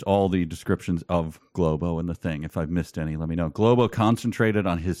 These are just all the descriptions of Globo in the thing. If I've missed any, let me know. Globo concentrated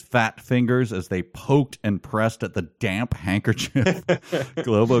on his fat fingers as they poked and pressed at the damp handkerchief.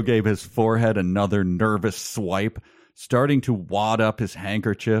 Globo gave his forehead another nervous swipe, starting to wad up his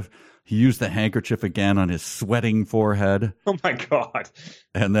handkerchief. He used the handkerchief again on his sweating forehead. Oh my God.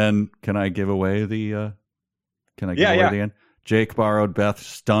 And then, can I give away the Yeah. end? Jake borrowed Beth's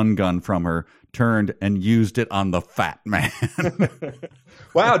stun gun from her, turned and used it on the fat man.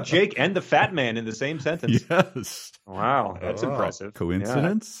 Wow, Jake and the fat man in the same sentence. Yes. Wow, that's impressive.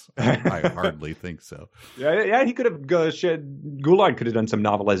 Coincidence? Yeah. I hardly think so. Yeah, he could have Goulart could have done some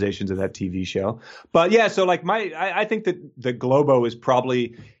novelizations of that TV show. But yeah, so like I think that the Globo is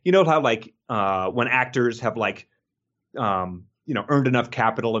probably, you know how like when actors have like earned enough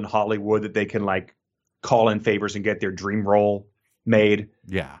capital in Hollywood that they can like call in favors and get their dream role made.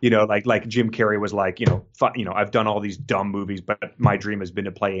 Yeah. Like Jim Carrey was like, I've done all these dumb movies, but my dream has been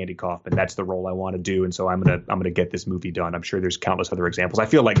to play Andy Kaufman. That's the role I want to do. And so I'm going to get this movie done. I'm sure there's countless other examples. I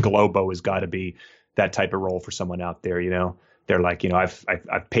feel like Globo has got to be that type of role for someone out there. They're like, I've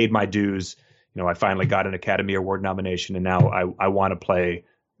paid my dues. I finally got an Academy Award nomination and now I want to play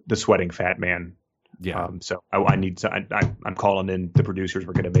the sweating fat man. Yeah. So I need to, I'm calling in the producers.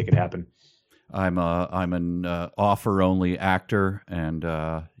 We're going to make it happen. I'm an offer only actor, and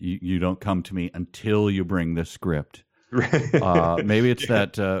you don't come to me until you bring the script. Maybe it's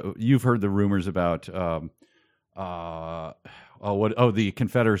that you've heard the rumors about the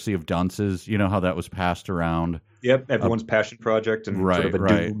Confederacy of Dunces. You know how that was passed around. Yep, everyone's passion project and sort of a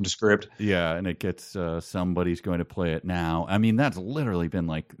doomed script. Yeah, and it gets somebody's going to play it now. I mean, that's literally been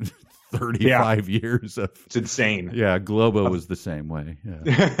like 35 years of. It's insane. Yeah, Globo was the same way.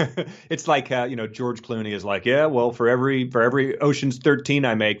 Yeah. It's like George Clooney is like, yeah, well, for every Ocean's 13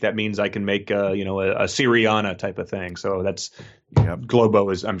 I make, that means I can make a Syriana type of thing. So that's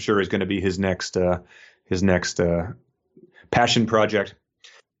Globo I'm sure is going to be his next passion project.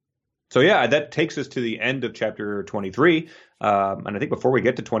 So yeah, that takes us to the end of chapter 23. And I think before we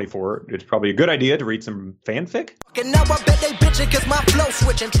get to 24, it's probably a good idea to read some fanfic. And now I bet they bitching cause my flow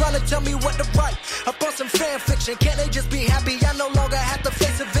switching, trying to tell me what to write about some fan fiction. Can't they just be happy? I no longer have to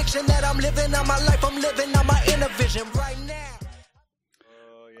face eviction, that I'm living out my life, I'm living out my inner vision right now.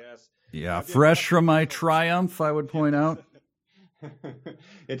 Oh, yes. Yeah, fresh from my triumph, I would point out.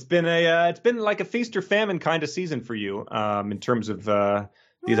 It's been like a feast or famine kind of season for you in terms of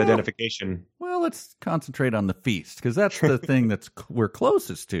these identification. Well, let's concentrate on the feast because that's the thing we're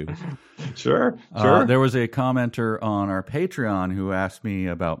closest to. Sure. There was a commenter on our Patreon who asked me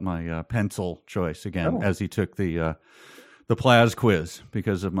about my pencil choice again as he took the Plaz quiz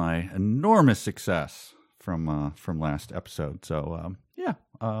because of my enormous success from last episode. So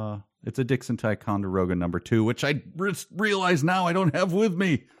it's a Dixon Ticonderoga number 2, which I realize now I don't have with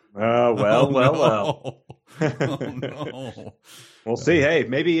me. Well. Oh, no. We'll see. Hey,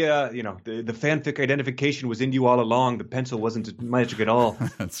 maybe the fanfic identification was in you all along. The pencil wasn't magic at all.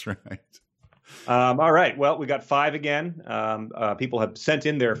 That's right. All right. Well, we got 5 again. People have sent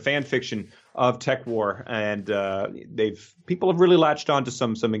in their fan fiction of Tech War, and people have really latched on to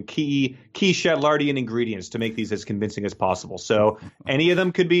some key Shadlardian ingredients to make these as convincing as possible. So any of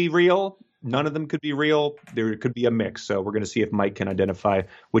them could be real. None of them could be real. There could be a mix. So we're going to see if Mike can identify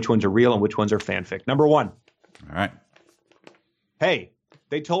which ones are real and which ones are fanfic. Number 1. All right. Hey,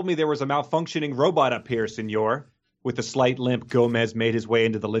 they told me there was a malfunctioning robot up here, senor. With a slight limp, Gomez made his way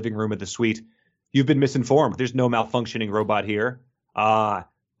into the living room of the suite. You've been misinformed. There's no malfunctioning robot here. Ah,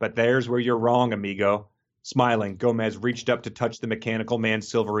 but there's where you're wrong, amigo. Smiling, Gomez reached up to touch the mechanical man's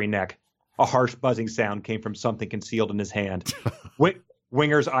silvery neck. A harsh buzzing sound came from something concealed in his hand.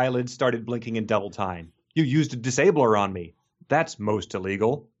 Winger's eyelids started blinking in double time. You used a disabler on me. That's most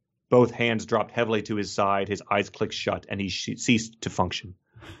illegal. Both hands dropped heavily to his side, his eyes clicked shut, and he ceased to function.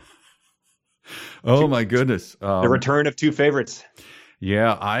 Oh, my goodness. The return of 2 favorites.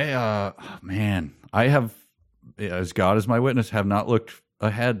 Yeah, I have, as God is my witness, have not looked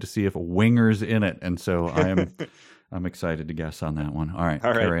ahead to see if Winger's in it. And so I'm excited to guess on that one. All right,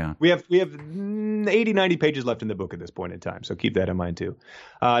 carry on. We have 80, 90 pages left in the book at this point in time, so keep that in mind too.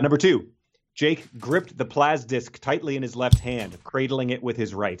 Number 2, Jake gripped the Plaz disc tightly in his left hand, cradling it with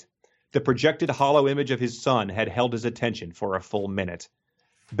his right. The projected hollow image of his son had held his attention for a full minute.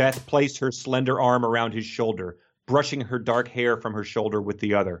 Beth placed her slender arm around his shoulder, brushing her dark hair from her shoulder with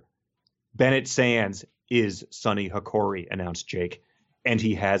the other. Bennett Sands is Sonny Hikori, announced Jake, and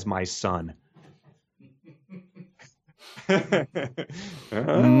he has my son. Mm-hmm.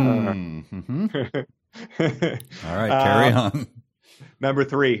 All right, carry on. Number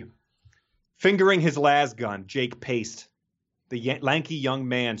 3. Fingering his las gun, Jake paced. The lanky young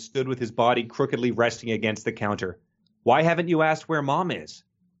man stood with his body crookedly resting against the counter. Why haven't you asked where Mom is?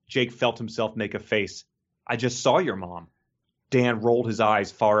 Jake felt himself make a face. I just saw your mom. Dan rolled his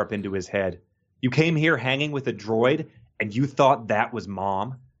eyes far up into his head. You came here hanging with a droid, and you thought that was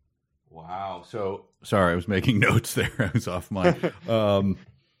Mom? Wow. So sorry, I was making notes there. I was off my.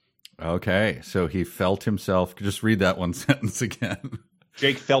 Okay, so he felt himself. Just read that one sentence again.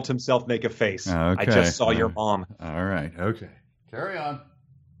 Jake felt himself make a face. Okay. I just saw your mom. All right. Okay. Carry on.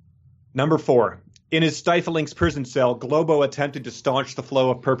 Number 4. In his stifling prison cell, Globo attempted to staunch the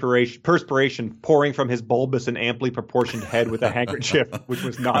flow of perspiration pouring from his bulbous and amply proportioned head with a handkerchief, which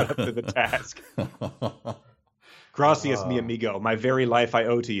was not up to the task. Gracias, mi amigo. My very life I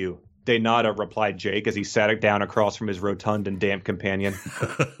owe to you. De nada, replied Jake as he sat down across from his rotund and damp companion.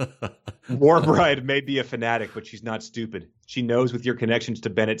 Warbride may be a fanatic, but she's not stupid. She knows with your connections to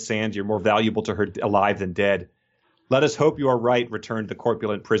Bennett Sands, you're more valuable to her alive than dead. Let us hope you are right, returned the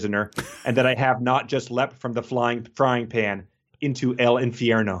corpulent prisoner, and that I have not just leapt from the frying pan into El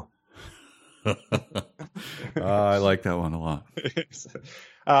Infierno. I like that one a lot.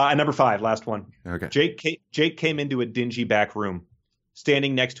 And number 5, last one. Okay. Jake came into a dingy back room.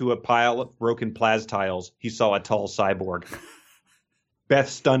 Standing next to a pile of broken plas tiles, he saw a tall cyborg. Beth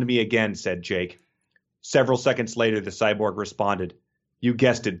stunned me again, said Jake. Several seconds later, the cyborg responded. You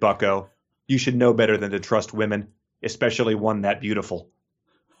guessed it, bucko. You should know better than to trust women, especially one that beautiful.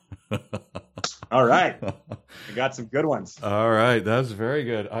 All right. I got some good ones. All right. That's very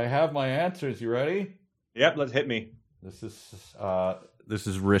good. I have my answers. You ready? Yep. Let's hit me. This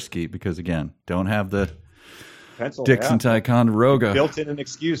is risky because, again, don't have the pencil. Dixon Ticonderoga. Built in an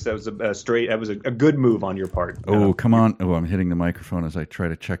excuse. That was a good move on your part. Oh, come on. Oh, I'm hitting the microphone as I try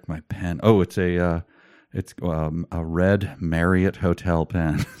to check my pen. Oh, it's a red Marriott hotel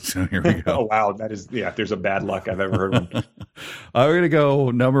pen. So here we go. Oh, wow. That is, if there's a bad luck I've ever heard of. I'm going to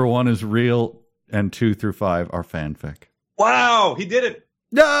go number 1 is real and 2 through 5 are fanfic. Wow. He did it.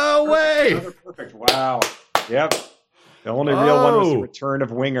 No way. Perfect. Wow. Yep. The only real one was the return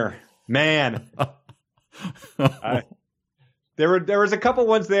of Winger. Man. There was a couple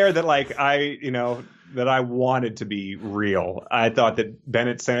ones there that that I wanted to be real. I thought that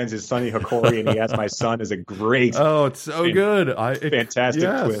Bennett Sands is Sonny Hikori and he has my son is a great. Oh, it's so good. Fantastic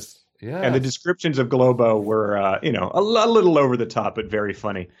twist. Yeah. And the descriptions of Globo were, a little over the top, but very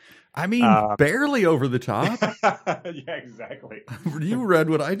funny. I mean, barely over the top. Yeah, exactly. You read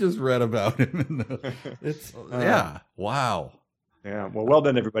what I just read about him. Wow. Yeah, well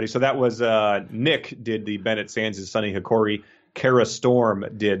done, everybody. So that was Nick did the Bennett Sands' Sonny Hikori. Kara Storm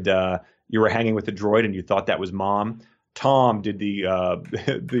did You Were Hanging with the Droid and You Thought That Was Mom. Tom did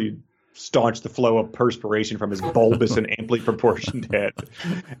the staunch the flow of perspiration from his bulbous and amply proportioned head.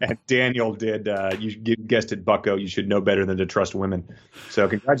 And Daniel did, you guessed it, bucko, you should know better than to trust women. So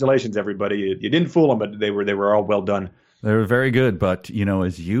congratulations, everybody. You didn't fool them, but they were all well done. They were very good, but,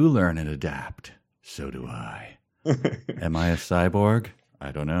 as you learn and adapt, so do I. Am I a cyborg?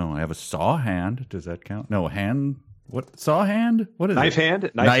 I don't know. I have a saw hand. Does that count? No, hand. What? Saw hand? What is knife it?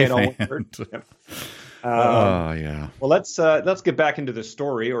 Hand? Knife hand. hand. Yep. Yeah. Well, let's get back into the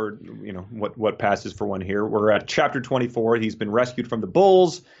story, or what passes for one here. We're at chapter 24. He's been rescued from the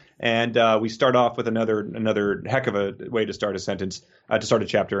bulls, and we start off with another heck of a way to start a sentence, to start a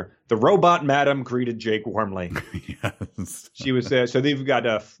chapter. The robot madam greeted Jake warmly. Yes. She was so they've got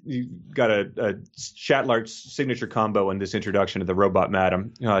a Shatlar's signature combo in this introduction to the robot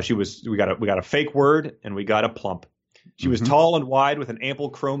madam. We got a fake word and we got a plump. She was tall and wide with an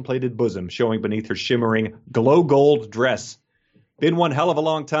ample chrome-plated bosom showing beneath her shimmering glow gold dress. Been one hell of a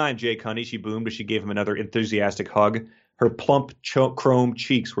long time, Jake, honey, she boomed as she gave him another enthusiastic hug. Her plump chrome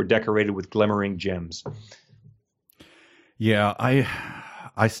cheeks were decorated with glimmering gems. Yeah,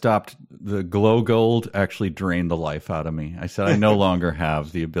 I stopped. The glow gold actually drained the life out of me. I said I no longer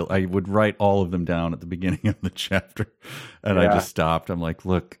have the ability. I would write all of them down at the beginning of the chapter, and I just stopped. I'm like,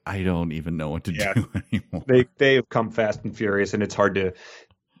 look, I don't even know what to do anymore. They have come fast and furious, and it's hard to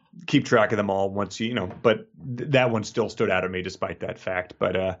keep track of them all once but that one still stood out at me despite that fact.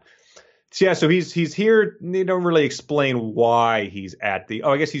 But so he's here. They don't really explain why he's at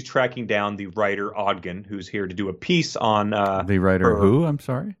I guess he's tracking down the writer Ogden, who's here to do a piece on the writer who? I'm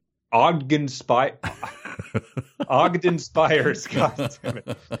sorry. Ogden Spires. God damn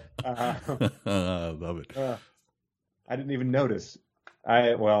it. I love it. I didn't even notice.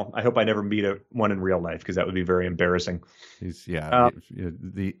 I hope I never meet one in real life because that would be very embarrassing.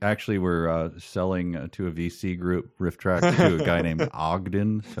 Actually we're selling to a VC group, Riff Track, to a guy named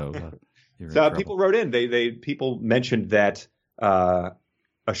Ogden. So people wrote in. People mentioned that a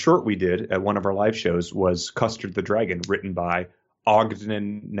short we did at one of our live shows was Custard the Dragon, written by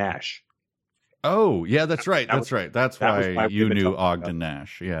Ogden Nash. Oh, yeah, that's right. That's why you knew Ogden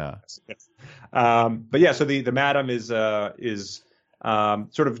Nash. Yeah. Yes. But yeah, so the madam is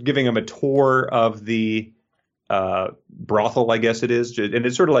sort of giving him a tour of the brothel, I guess it is. And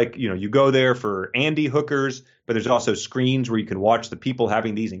it's sort of like, you go there for Andy hookers, but there's also screens where you can watch the people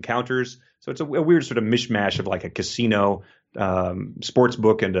having these encounters. So it's a weird sort of mishmash of like a casino, sports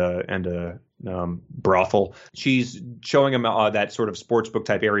book and a brothel. She's showing him that sort of sports book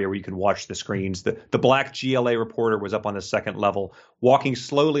type area where you can watch the screens. The black GLA reporter was up on the second level, walking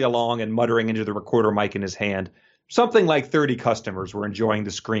slowly along and muttering into the recorder mic in his hand. Something like 30 customers were enjoying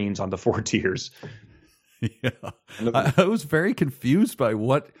the screens on the 4 tiers. Yeah, I was very confused by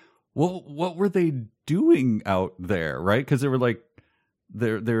what were they doing out there, right? Because they were like,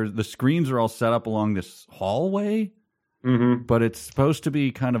 the screens are all set up along this hallway, but it's supposed to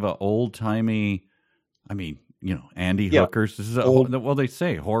be kind of an old timey. I mean, Andy hookers. This is they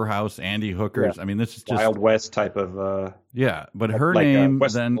say whorehouse Andy hookers. Yeah. I mean, this is just Wild West type of. Yeah, but her name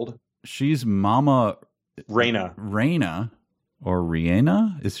then she's Mama Raina or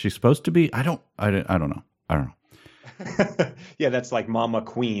Rihanna. Is she supposed to be? I don't know. Yeah, that's like Mama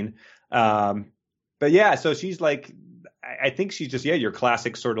Queen. But yeah, so she's like, I think she's just, your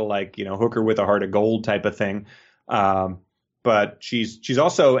classic sort of like, hooker with a heart of gold type of thing. But she's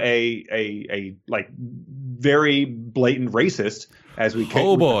also a like very blatant racist, as we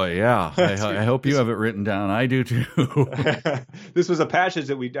oh boy, yeah. I hope you have it written down. I do too. This was a passage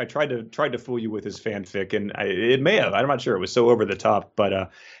that I tried to fool you with as fanfic, and it may have. I'm not sure. It was so over the top.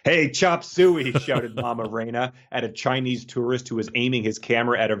 But hey, chop suey! Shouted Mama Raina at a Chinese tourist who was aiming his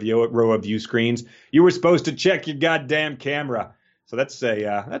camera at a row of view screens. You were supposed to check your goddamn camera. So that's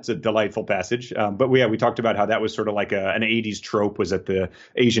a delightful passage. But we talked about how that was sort of like an 80s trope, was that the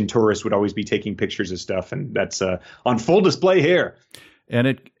Asian tourists would always be taking pictures of stuff. And that's on full display here. And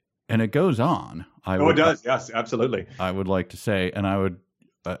it goes on. It does. Yes, absolutely. I would like to say, and I would,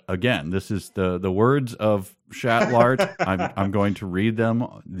 again, this is the words of Shatlart. I'm going to read them.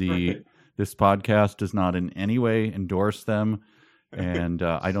 This podcast does not in any way endorse them. And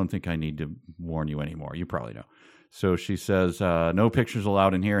I don't think I need to warn you anymore. You probably know. So she says, no pictures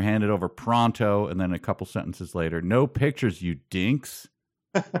allowed in here. Hand it over pronto. And then a couple sentences later, no pictures, you dinks,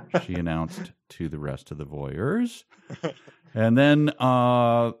 she announced to the rest of the voyeurs. And then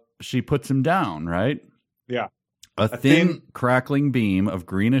she puts him down, right? Yeah. A thin, crackling beam of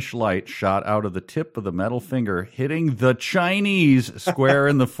greenish light shot out of the tip of the metal finger, hitting the Chinese square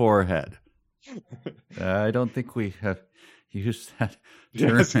in the forehead. I don't think we have used that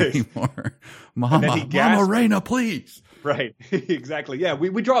term anymore. Mama Raina, please. Right. Exactly. Yeah,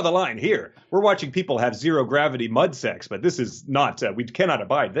 we draw the line here. We're watching people have zero gravity mud sex, but this is not, we cannot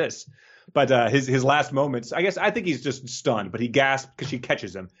abide this. But his last moments, I think he's just stunned, but he gasped because she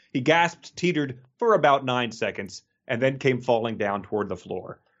catches him. He gasped, teetered for about 9 seconds, and then came falling down toward the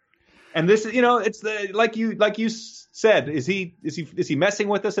floor. And this is, it's like you said, is he messing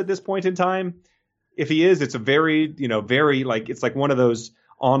with us at this point in time? If he is, it's a very, very like, it's like one of those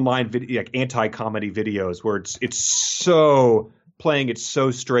online video, like anti-comedy videos where it's so playing it so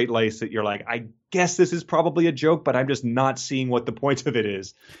straight laced that you're like, I guess this is probably a joke, but I'm just not seeing what the point of it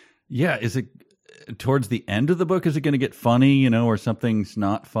is. Yeah. Is it towards the end of the book? Is it going to get funny, or something's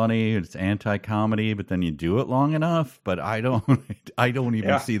not funny? It's anti-comedy, but then you do it long enough. But I don't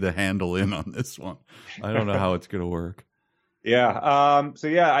even see the handle in on this one. I don't know how it's going to work. Yeah. So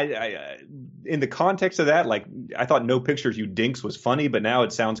yeah, I in the context of that, like, I thought no pictures, you dinks was funny, but now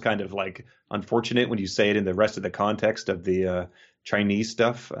it sounds kind of like unfortunate when you say it in the rest of the context of the Chinese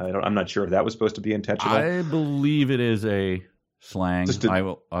stuff. I'm not sure if that was supposed to be intentional. I believe it is a slang.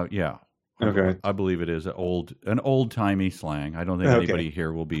 Yeah. Okay. I believe it is an old timey slang. I don't think anybody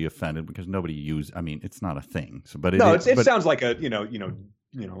here will be offended because nobody it's not a thing. So, but it sounds like a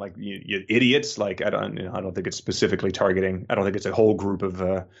like you idiots. Like I don't think it's specifically targeting. I don't think it's a whole group of.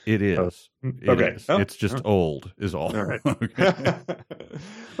 It is. Okay. Oh, it's just old is all. All right. Okay.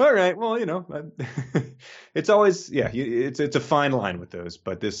 All right. Well, it's always it's a fine line with those,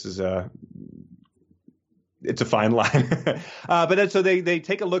 but this is it's a fine line. But then so they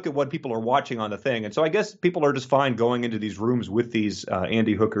take a look at what people are watching on the thing. And so I guess people are just fine going into these rooms with these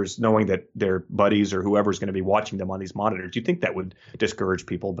Andy hookers, knowing that their buddies or whoever's going to be watching them on these monitors. You'd think that would discourage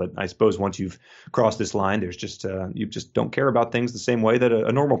people. But I suppose once you've crossed this line, there's just you just don't care about things the same way that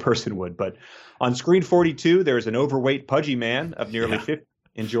a normal person would. But on screen 42, there's an overweight, pudgy man of nearly 50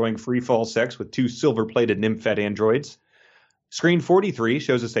 enjoying free-fall sex with 2 silver-plated nymphet androids. Screen 43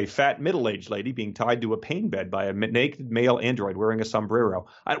 shows us a fat middle-aged lady being tied to a pain bed by a naked male android wearing a sombrero.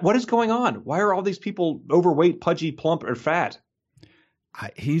 What is going on? Why are all these people overweight, pudgy, plump, or fat?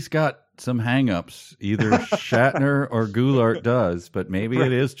 He's got some hang-ups. Either Shatner or Goulart does, but maybe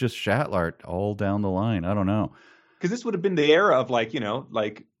it is just Shatlart all down the line. I don't know. Because this would have been the era of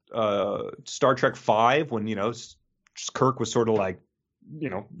Star Trek V when Kirk was sort of like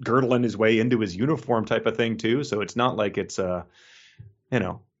girdling his way into his uniform type of thing too. So it's not like it's it's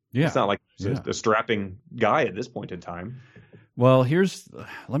not like he's a strapping guy at this point in time. Well,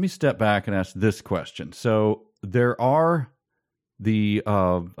 let me step back and ask this question. So there are the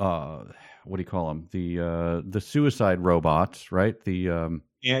what do you call them? The suicide robots, right? The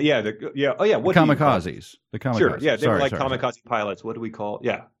kamikazes. The kamikazes. Sure. Yeah, they were like kamikaze pilots. What do we call?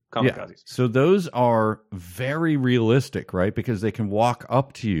 Yeah, kamikazes. Yeah. So those are very realistic, right? Because they can walk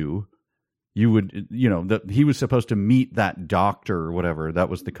up to you. You would, he was supposed to meet that doctor or whatever. That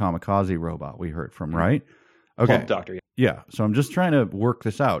was the kamikaze robot we heard from, right? Okay. Plump doctor. Yeah. So I'm just trying to work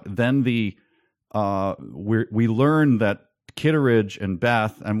this out. Then we learn that Kitteridge and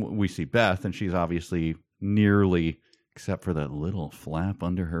Beth, and we see Beth, and she's obviously nearly, except for that little flap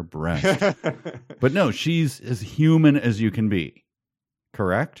under her breast. But no, she's as human as you can be.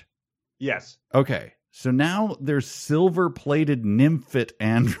 Correct? Yes. Okay. So now there's silver-plated Nymphit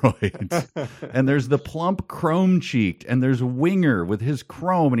androids, and there's the plump chrome-cheeked, and there's Winger with his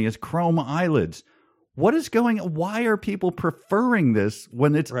chrome, and he has chrome eyelids. What is why are people preferring this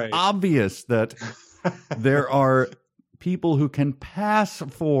when it's obvious that there are people who can pass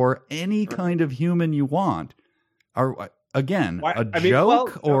for any kind of human you want? Are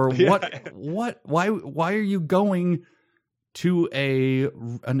joke or what? Why are you going to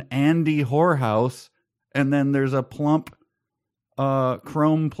an Andy whorehouse and then there's a plump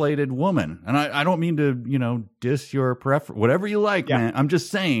chrome-plated woman? And I don't mean to diss your preference, whatever you like, man. I'm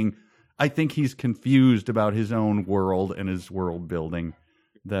just saying I think he's confused about his own world and his world building.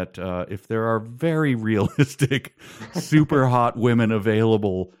 That if there are very realistic, super hot women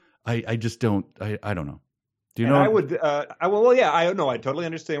available, I just don't. I don't know. Do you know? I would. I totally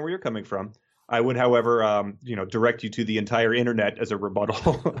understand where you're coming from. I would, however, direct you to the entire internet as a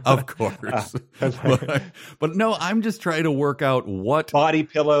rebuttal. Of course. But no, I'm just trying to work out what body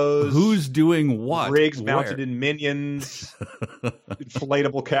pillows, who's doing what, rigs mounted in minions,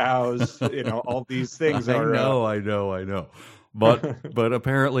 inflatable cows. All these things are. I know. But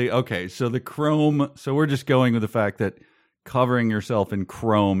apparently, okay. So the chrome. So we're just going with the fact that covering yourself in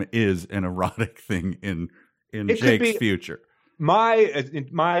chrome is an erotic thing in Jake's future. I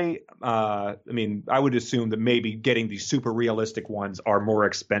would assume that maybe getting these super realistic ones are more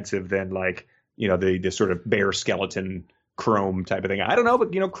expensive than the sort of bare skeleton chrome type of thing. I don't know,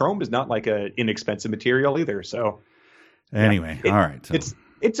 but chrome is not like an inexpensive material either. So anyway, all right. So.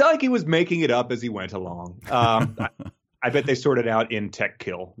 It's like he was making it up as he went along. I bet they sorted out in Tech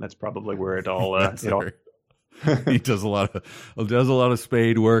Kill. That's probably where it all. He does a lot of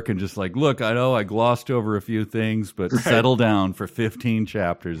spade work and just look, I know I glossed over a few things, but settle down for 15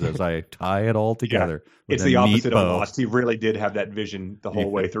 chapters as I tie it all together. Yeah. It's the opposite of Lost. He really did have that vision the whole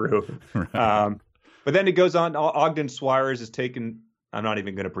way through. Right. But then it goes on. Ogden Swires is taking. I'm not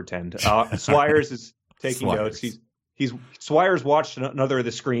even going to pretend. Swires is taking notes. Swires watched another of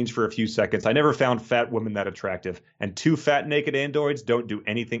the screens for a few seconds. I never found fat women that attractive, and two fat naked androids don't do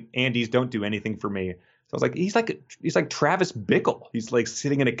anything. Andes don't do anything for me. So I was like, he's like Travis Bickle. He's like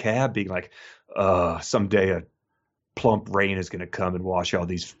sitting in a cab being like, someday a plump rain is going to come and wash all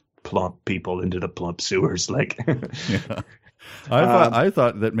these plump people into the plump sewers. Yeah. I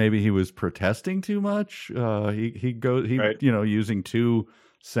thought that maybe he was protesting too much. Using two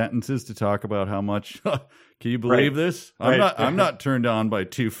sentences to talk about how much. Can you believe this? I'm not turned on by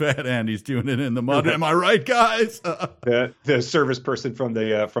two fat Andys doing it in the mud. Am I right, guys? The service person from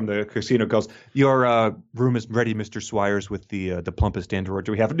the casino goes, "Your room is ready, Mr. Swires, with the plumpest android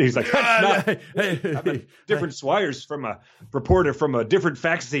we have." And he's like, "Different Swires from a reporter from a different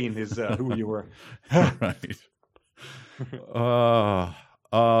fax scene is who you were." Right.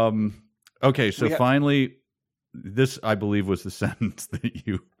 Okay, so finally, this I believe was the sentence that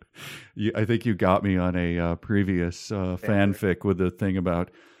you I think you got me on a previous fanfic with the thing about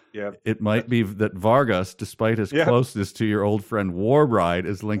it might be that Vargas, despite his closeness to your old friend Warbride,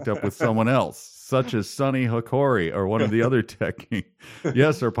 is linked up with someone else, such as Sonny Hokori or one of the other Tekking.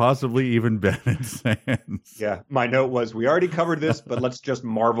 Yes, or possibly even Bennett Sands. Yeah, my note was, we already covered this, but let's just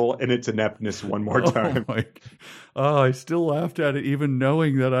marvel in its ineptness one more time. I still laughed at it, even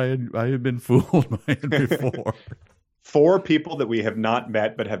knowing that I had been fooled by it before. 4 people that we have not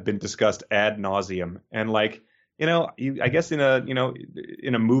met but have been discussed ad nauseum, and I guess in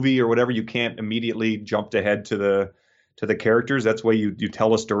a movie or whatever, you can't immediately jump ahead to the characters. That's why you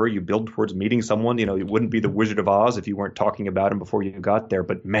tell a story, you build towards meeting someone. It wouldn't be the Wizard of Oz if you weren't talking about him before you got there.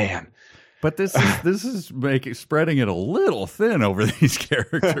 But man, But this is spreading it a little thin over these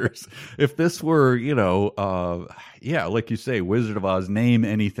characters. If this were, like you say, Wizard of Oz, name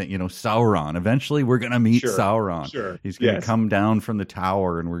anything, Sauron. Eventually, we're gonna meet Sauron. Sure. He's gonna come down from the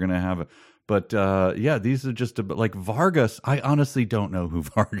tower, and we're gonna have a. But these are just like Vargas. I honestly don't know who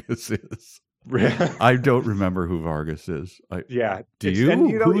Vargas is. I don't remember who Vargas is. Do you?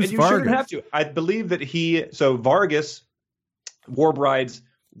 And, Who's you Vargas? shouldn't have to. I believe that Vargas, Warbride's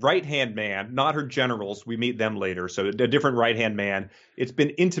right-hand man, not her generals. We meet them later. So a different right-hand man. It's been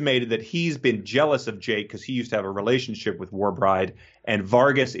intimated that he's been jealous of Jake because he used to have a relationship with Warbride. And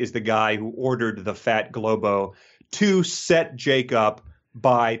Vargas is the guy who ordered the fat Globo to set Jake up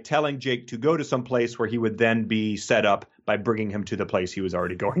by telling Jake to go to some place where he would then be set up by bringing him to the place he was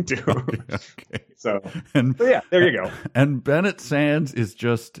already going to. Okay. So there you go. And Bennett Sands is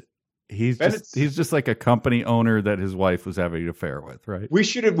he's just like a company owner that his wife was having an affair with, right? We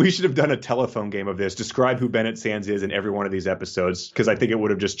should have done a telephone game of this. Describe who Bennett Sands is in every one of these episodes, because I think it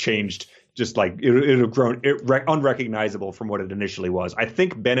would have just changed, just like it would have grown unrecognizable from what it initially was. I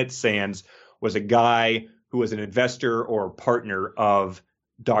think Bennett Sands was a guy who was an investor or partner of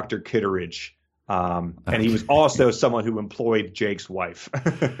Dr. Kitteridge. And he was also someone who employed Jake's wife.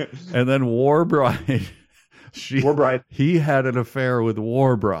 And then Warbride, he had an affair with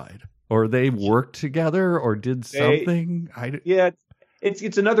Warbride, or they worked together or did something.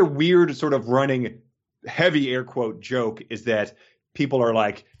 It's another weird sort of running heavy air quote joke is that people are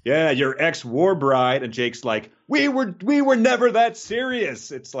like, yeah, your ex Warbride, and Jake's like, we were never that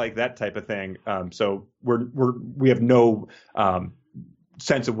serious. It's like that type of thing. So we have no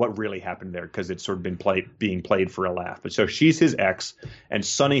sense of what really happened there because it's sort of being played for a laugh. But so she's his ex, and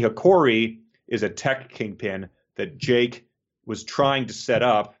Sonny Hikori is a tech kingpin that Jake was trying to set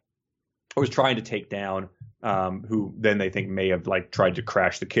up or was trying to take down, who then they think may have tried to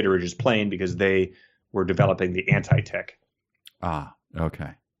crash the Kitteridge's plane because they were developing the anti-tech. Ah, okay.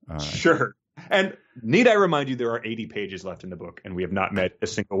 All right. Sure. And need I remind you, there are 80 pages left in the book, and we have not met a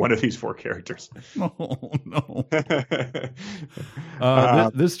single one of these four characters. Oh, no.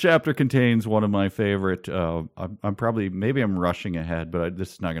 This chapter contains one of my favorite, maybe I'm rushing ahead, but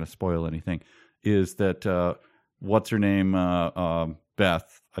this is not going to spoil anything, is that, what's her name,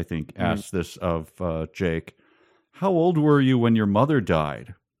 Beth, I think, asked this of Jake. How old were you when your mother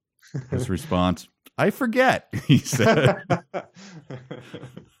died? His response, I forget, he said.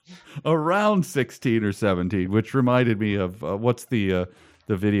 Around 16 or 17, which reminded me of what's the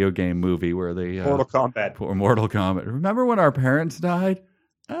video game movie where they Mortal Kombat. Mortal Kombat. Remember when our parents died?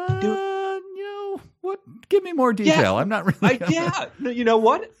 What? Give me more detail. I'm not really. You know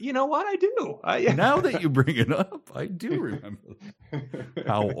what? I do. Now that you bring it up, I do remember.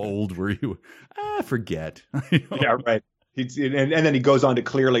 How old were you? I forget. Yeah, right. And then he goes on to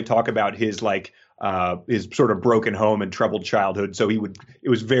clearly talk about his sort of broken home and troubled childhood. So it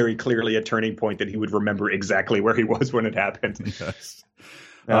was very clearly a turning point that he would remember exactly where he was when it happened. Yes.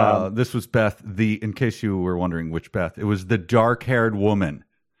 This was Beth, in case you were wondering which Beth, it was the dark-haired woman.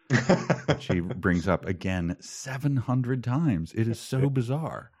 She brings up again 700 times. It is so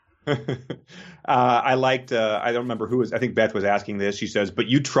bizarre. I liked, I don't remember who was, I think Beth was asking this. She says, but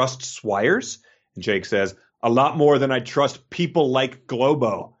you trust Swires? And Jake says, a lot more than I trust people like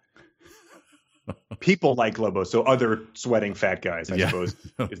Globo. People like Globo, so other sweating fat guys, I suppose,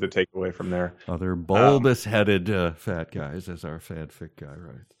 is the takeaway from there. Other bulbous-headed fat guys, as our fanfic guy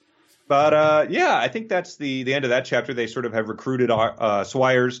writes. But I think that's the end of that chapter. They sort of have recruited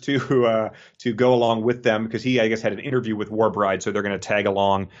Swires to go along with them because he, I guess, had an interview with Warbride, so they're going to tag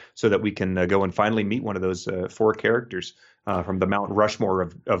along so that we can go and finally meet one of those four characters from the Mount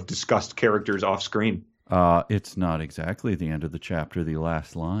Rushmore of discussed characters off screen. It's not exactly the end of the chapter, the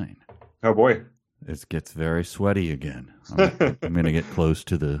last line. Oh, boy. It gets very sweaty again. I'm going to get close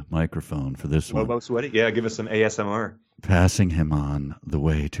to the microphone for this one. Lobo sweaty? Yeah, give us some ASMR. Passing him on the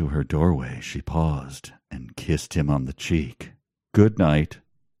way to her doorway, she paused and kissed him on the cheek. Good night.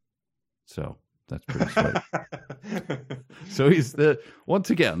 So that's pretty sweet. So he's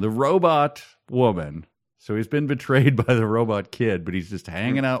once again, the robot woman. So he's been betrayed by the robot kid, but he's just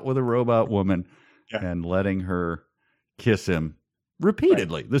hanging out with a robot woman and letting her kiss him.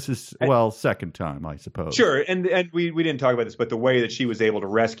 Repeatedly. Right. This is, second time, I suppose. Sure. And we didn't talk about this, but the way that she was able to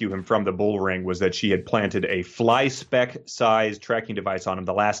rescue him from the bull ring was that she had planted a fly speck sized tracking device on him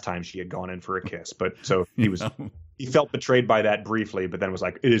the last time she had gone in for a kiss. But so he felt betrayed by that briefly, but then was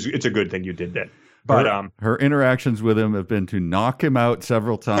like, it's a good thing you did that. But her interactions with him have been to knock him out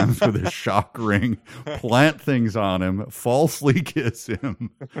several times with a shock ring, plant things on him, falsely kiss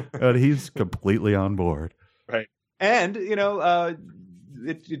him. And he's completely on board. Right. And,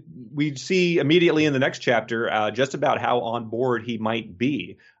 we see immediately in the next chapter just about how on board he might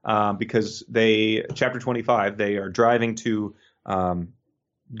be, because chapter 25, they are driving to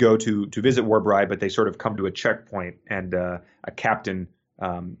go to visit Warbride, but they sort of come to a checkpoint, and a captain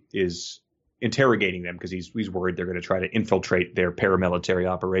is interrogating them because he's worried they're going to try to infiltrate their paramilitary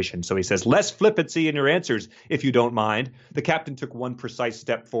operation. So he says, "Less flippancy in your answers, if you don't mind." The captain took one precise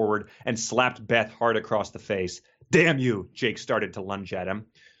step forward and slapped Beth hard across the face. "Damn you!" Jake started to lunge at him.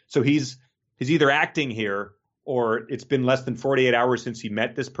 So he's either acting here, or it's been less than 48 hours since he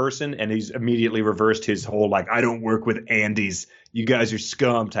met this person, and he's immediately reversed his whole, like, "I don't work with Andys, you guys are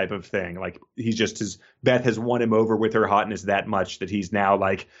scum" type of thing. Like, Beth has won him over with her hotness that much that he's now,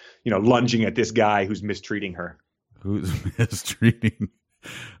 like, lunging at this guy who's mistreating her. Who's mistreating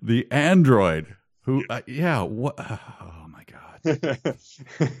the android? Who? What? Oh my God.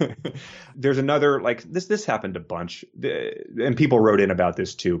 There's another, like, this happened a bunch, and people wrote in about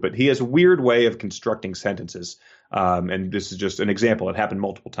this too, but he has a weird way of constructing sentences. And this is just an example. It happened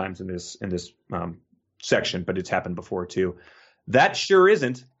multiple times in this section, but it's happened before too. "That sure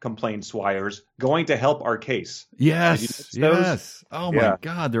isn't," complained Swires, "going to help our case." Yes. Oh my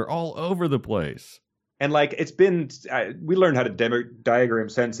God, they're all over the place. And like, it's been, we learned how to diagram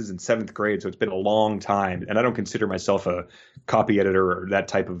sentences in 7th grade, so it's been a long time. And I don't consider myself a copy editor or that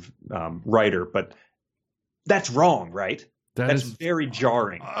type of writer, but that's wrong, right? That's very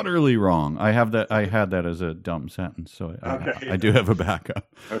jarring. Utterly wrong. I had that as a dumb sentence, so I do have a backup.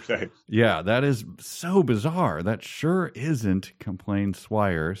 Okay. Yeah, that is so bizarre. That sure isn't, complained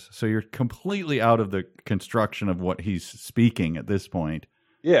Swires. So you're completely out of the construction of what he's speaking at this point.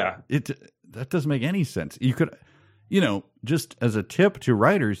 Yeah. That doesn't make any sense. You could, just as a tip to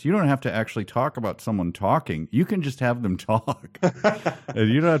writers, you don't have to actually talk about someone talking. You can just have them talk. And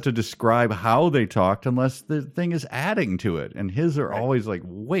you don't have to describe how they talked unless the thing is adding to it. And his are always like,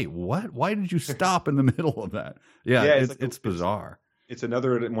 "Wait, what? Why did you stop in the middle of that?" Yeah, it's bizarre. It's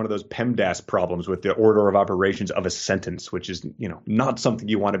another one of those PEMDAS problems with the order of operations of a sentence, which is, not something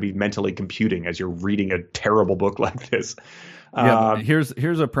you want to be mentally computing as you're reading a terrible book like this. Yeah,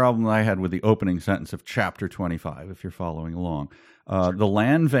 here's a problem I had with the opening sentence of chapter 25, if you're following along. The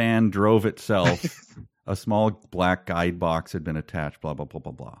land van drove itself. A small black guide box had been attached, blah, blah, blah,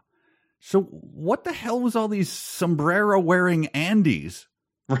 blah, blah. So what the hell was all these sombrero-wearing Andys?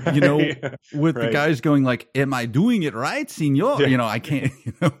 With the guys going like, "Am I doing it right, senor?" Yeah. I can't,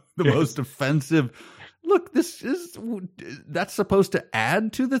 the most offensive. Look, that's supposed to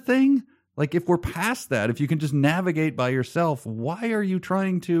add to the thing. Like, if we're past that, if you can just navigate by yourself, why are you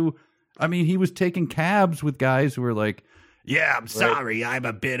trying to? I mean, he was taking cabs with guys who were like, "Yeah, I'm sorry, I'm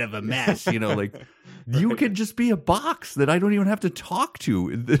a bit of a mess." You could just be a box that I don't even have to talk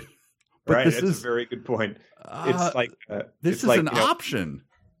to. But that's a very good point. It's like this is like, an option.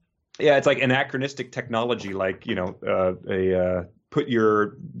 Yeah, it's like anachronistic technology, like, put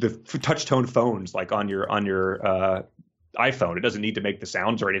the touch tone phones like on your iPhone. It doesn't need to make the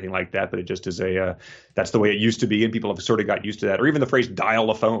sounds or anything like that, but it just is that's the way it used to be, and people have sort of got used to that. Or even the phrase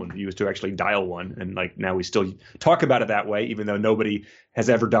 "dial a phone," you used to actually dial one, and like now we still talk about it that way, even though nobody has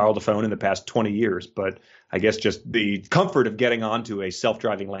ever dialed a phone in the past 20 years. But I guess just the comfort of getting onto a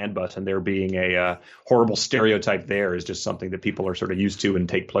self-driving land bus and there being a horrible stereotype there is just something that people are sort of used to and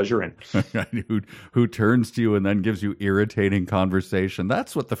take pleasure in. who turns to you and then gives you irritating conversation.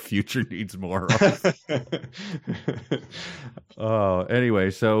 That's what the future needs more of. Anyway,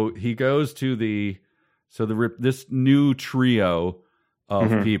 so he goes to this new trio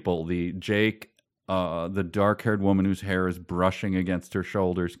of people, the Jake, the dark-haired woman whose hair is brushing against her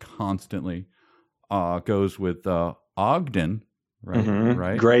shoulders constantly, goes with Ogden, right?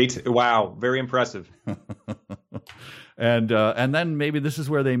 Right. Great. Wow. Very impressive. And then maybe this is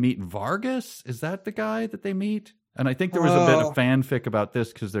where they meet Vargas. Is that the guy that they meet? And I think there was a bit of fanfic about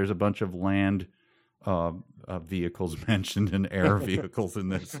this because there's a bunch of land vehicles mentioned and air vehicles in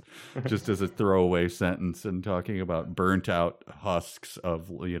this, just as a throwaway sentence, and talking about burnt out husks of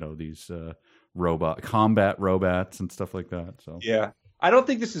these combat robots and stuff like that. So yeah. I don't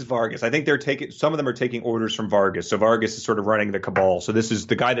think this is Vargas. I think some of them are taking orders from Vargas. So Vargas is sort of running the cabal. So this is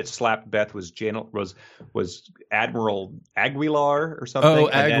the guy that slapped Beth was Admiral Aguilar or something. Oh,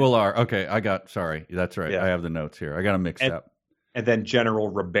 Aguilar. Okay, sorry. That's right. Yeah. I have the notes here. I got them mixed up. And then General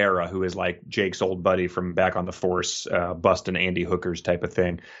Ribera, who is like Jake's old buddy from back on the force, busting Andy hookers type of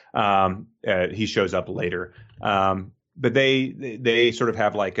thing. He shows up later. But they sort of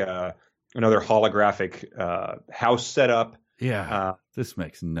have like another holographic house set up. Yeah, this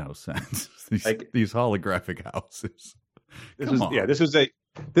makes no sense. These holographic houses. This was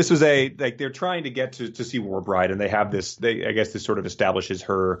This was they're trying to get to see Warbride, and they have this. I guess this sort of establishes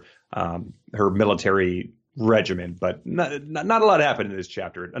her military regimen, but not a lot happened in this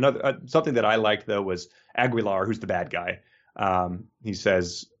chapter. Another something that I liked though was Aguilar, who's the bad guy. He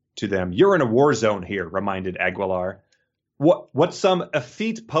says to them, "You're in a war zone here," reminded Aguilar. What some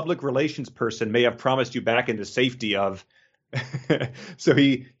effete public relations person may have promised you back into safety of. So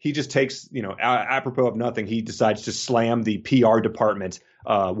he just takes, apropos of nothing, he decides to slam the PR department,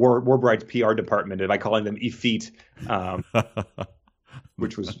 Warbride's PR department, by calling them effete,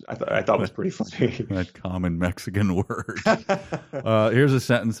 which was I thought was pretty funny. That common Mexican word. Here's a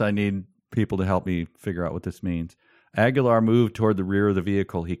sentence I need people to help me figure out what this means. Aguilar moved toward the rear of the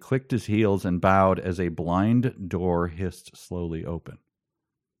vehicle. He clicked his heels and bowed as a blind door hissed slowly open.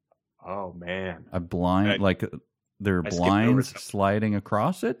 Oh, man. A blind, there are blinds sliding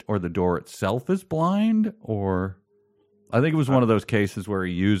across it, or the door itself is blind, or I think it was one of those cases where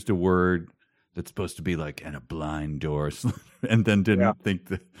he used a word that's supposed to be like, and a blind door, and then didn't think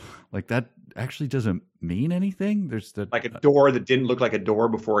that, that actually doesn't mean anything. There's like a door that didn't look like a door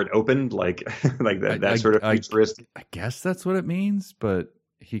before it opened, like that sort of futuristic. I guess that's what it means, but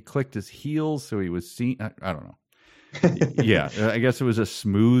he clicked his heels, so he was seen. I don't know. Yeah, I guess it was a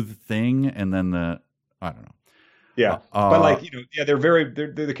smooth thing, and then I don't know. Yeah, but they're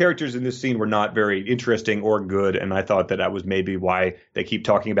the characters in this scene were not very interesting or good, and I thought that was maybe why they keep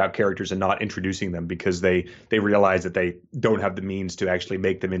talking about characters and not introducing them, because they realize that they don't have the means to actually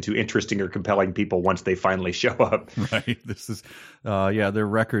make them into interesting or compelling people once they finally show up. Right. This is, their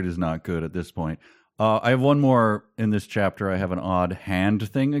record is not good at this point. I have one more in this chapter. I have an odd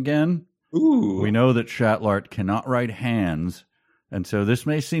hand thing again. Ooh. We know that Shatlart cannot write hands, and so this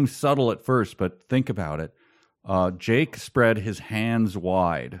may seem subtle at first, but think about it. Jake spread his hands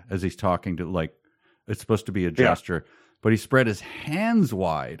wide as he's talking to, it's supposed to be a gesture, but he spread his hands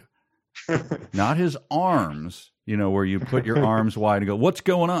wide, not his arms, where you put your arms wide and go, what's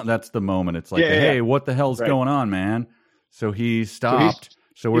going on? That's the moment. It's like, hey, what the hell's going on, man? So he stopped.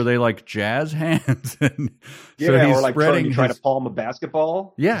 So were they like jazz hands? So he's or like spreading trying to palm a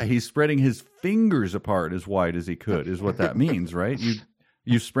basketball. Yeah, he's spreading his fingers apart as wide as he could, is what that means, right?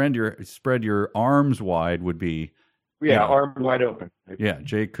 You spread your arms wide would be arms wide open. Yeah,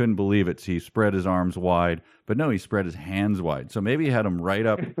 Jake couldn't believe it. So he spread his arms wide, but no, he spread his hands wide. So maybe he had them right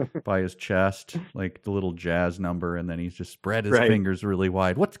up by his chest, like the little jazz number, and then he's just spread his fingers really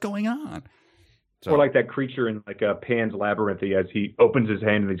wide. What's going on? Or like that creature in Pan's Labyrinth, as he opens his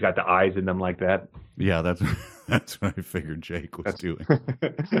hand and he's got the eyes in them like that. Yeah, that's what I figured Jake was doing.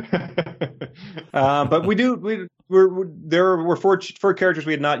 But there were four characters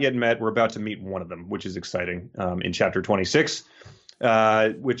we had not yet met. We're about to meet one of them, which is exciting. In chapter 26,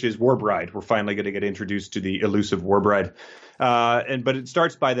 which is Warbride. We're finally going to get introduced to the elusive Warbride. But it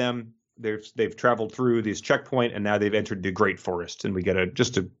starts by them. They've traveled through this checkpoint, and now they've entered the Great Forest, and we get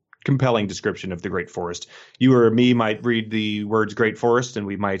just a compelling description of the Great Forest. You or me might read the words Great Forest, and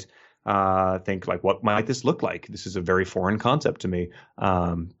we might think, what might this look like? This is a very foreign concept to me.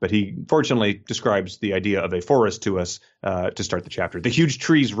 But he fortunately describes the idea of a forest to us to start the chapter. The huge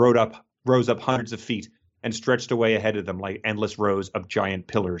trees rose up hundreds of feet and stretched away ahead of them like endless rows of giant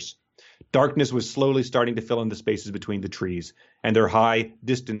pillars. Darkness was slowly starting to fill in the spaces between the trees, and their high,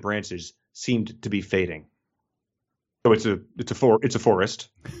 distant branches seemed to be fading. So it's a forest.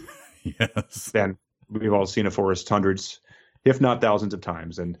 Yes. And we've all seen a forest hundreds, if not thousands of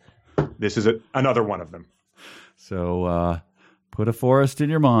times, and this is another one of them. So put a forest in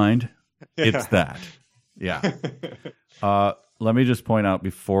your mind. It's that. Yeah. Let me just point out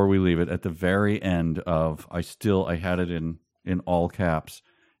before we leave it, at the very end of, I had it in all caps.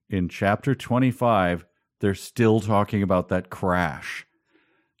 In chapter 25, they're still talking about that crash.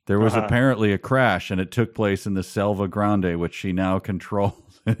 There was apparently a crash, and it took place in the Selva Grande, which she now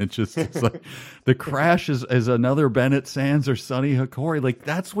controls. And it's like the crash is another Bennett Sands or Sonny Hikori.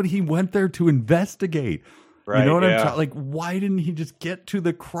 That's what he went there to investigate. Right, you know what I'm talking? Why didn't he just get to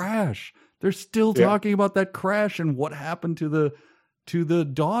the crash? They're still talking about that crash and what happened to the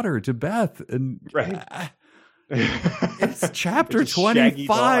daughter, to Beth. And it's chapter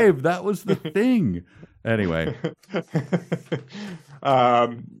 25. That was the thing. Anyway.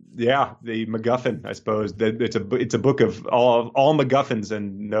 The MacGuffin, I suppose. It's a book of all MacGuffins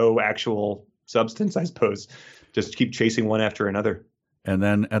and no actual substance, I suppose. Just keep chasing one after another. And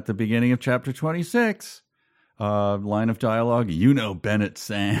then at the beginning of chapter 26, line of dialogue, Bennett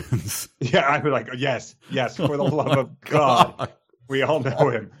Sands. Yeah, I was like, yes, for the love of God. We all know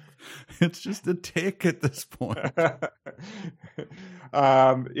him. It's just a tick at this point.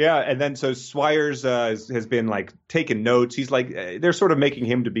 Yeah, and then so Swires has been like taking notes. He's like they're sort of making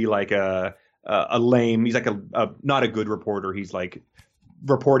him to be like a lame. He's like a not a good reporter. He's like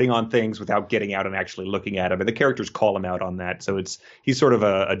reporting on things without getting out and actually looking at them. And the characters call him out on that. So he's sort of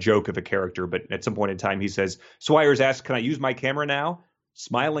a joke of a character. But at some point in time, he says, Swires asks, "Can I use my camera now?"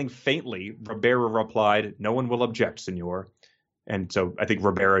 Smiling faintly, Ribera replied, "No one will object, senor." And so I think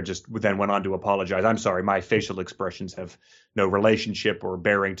Ribera just then went on to apologize. "I'm sorry, my facial expressions have no relationship or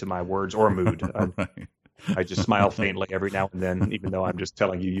bearing to my words or mood. Right. I just smile faintly every now and then, even though I'm just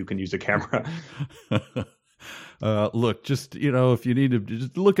telling you can use a camera." Look, just, if you need to,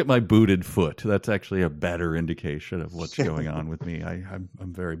 just look at my booted foot. That's actually a better indication of what's going on with me. I'm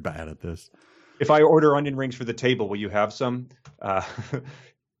very bad at this. "If I order onion rings for the table, will you have some?"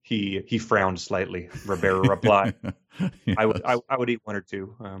 He frowned slightly. Ribera replied, Yes. I would eat one or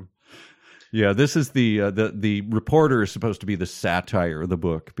two. Yeah, this is the reporter is supposed to be the satire of the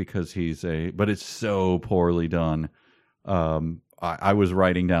book because but it's so poorly done. I was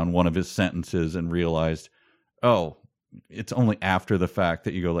writing down one of his sentences and realized, it's only after the fact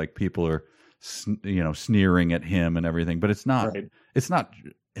that you go like people are, sneering at him and everything, but it's not. Right. It's not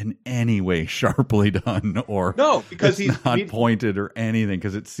in any way sharply done or No, because it's not pointed or anything,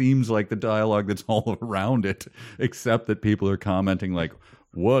 because it seems like the dialogue that's all around it, except that people are commenting like,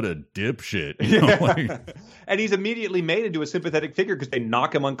 "What a dipshit." And he's immediately made into a sympathetic figure because they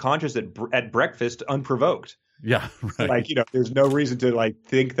knock him unconscious at breakfast unprovoked. Yeah, right. Like, there's no reason to like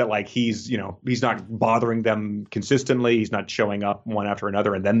think that like he's not bothering them consistently. He's not showing up one after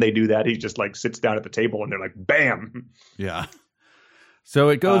another. And then they do that. He just like sits down at the table and they're like, bam. Yeah. So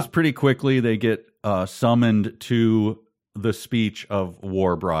it goes pretty quickly. They get summoned to the speech of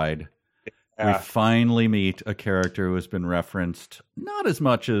War Bride. We finally meet a character who has been referenced, not as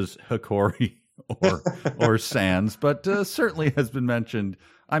much as Hikori or Sans, but certainly has been mentioned,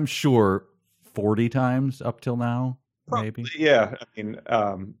 I'm sure, 40 times up till now, maybe. Yeah. I mean,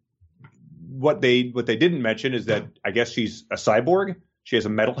 what they didn't mention is that I guess she's a cyborg. She has a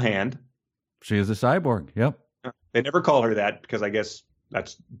metal hand. She is a cyborg. Yep. They never call her that because I guess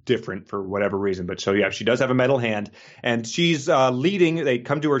that's different for whatever reason. But so, yeah, she does have a metal hand, and she's leading. They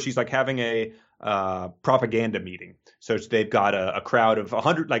come to her. She's like having a propaganda meeting. So they've got a crowd of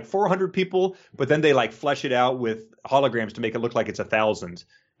 400 people, but then they like flesh it out with holograms to make it look like it's 1,000.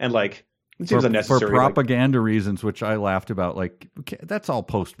 And like, it seems unnecessary. For propaganda reasons, which I laughed about, like, okay, that's all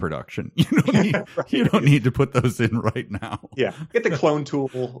post-production. You don't need to put those in right now. Yeah. Get the clone tool.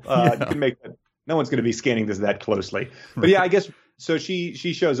 You can make that. No one's going to be scanning this that closely. But yeah, I guess so. She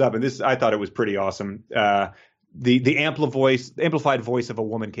shows up, and I thought it was pretty awesome. The amplified voice of a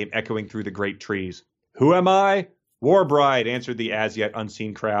woman came echoing through the great trees. "Who am I?" "War Bride," answered the as yet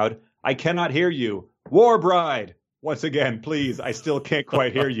unseen crowd. "I cannot hear you." "War Bride." "Once again, please. I still can't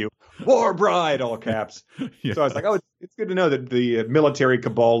quite hear you." "War Bride," all caps. Yeah. So I was like, it's good to know that the military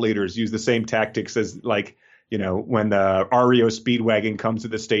cabal leaders use the same tactics as like, when the REO Speedwagon comes to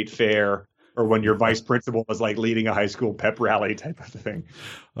the state fair, or when your vice principal was like leading a high school pep rally type of thing.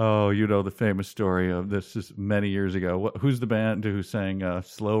 Oh, the famous story of this is many years ago. Who's the band who sang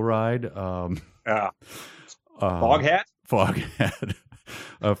Slow Ride? Foghat? Foghat.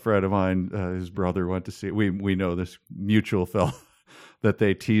 A friend of mine, his brother went to see it. We know this mutual fellow that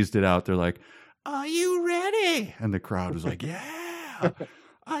they teased it out. They're like, "Are you ready?" And the crowd was like, "Yeah.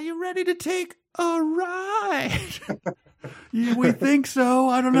 Are you ready to take a ride?" "Yeah, we think so.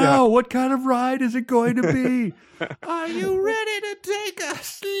 I don't know. Yeah. What kind of ride is it going to be?" "Are you ready to take a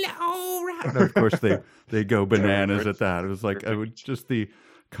slow ride?" And of course, they go bananas at that. It was like just the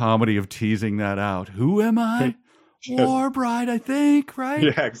comedy of teasing that out. "Who am I?" "War Bride, I think, right?"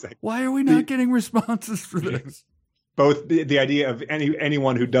 Yeah, exactly. "Why are we not getting responses for this?" Both the idea of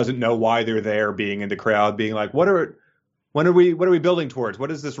anyone who doesn't know why they're there being in the crowd, being like, what are we building towards?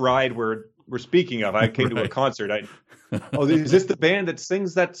 What is this ride we're speaking of? I came to a concert. Is this the band that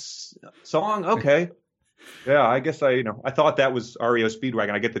sings that song? Okay. Yeah, I guess I thought that was REO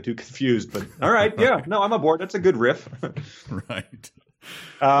Speedwagon. I get the two confused, but all right. Yeah, no, I'm aboard. That's a good riff. Right.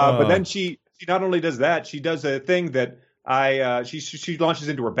 But then she not only does that, she does a thing that she launches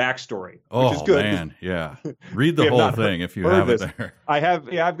into her backstory, which is good. Man, yeah. Read the whole thing if you have it there.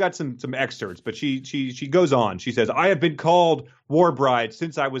 I've got some excerpts, but she goes on. She says, "I have been called War Bride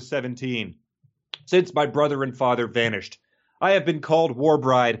since I was 17, since my brother and father vanished. I have been called War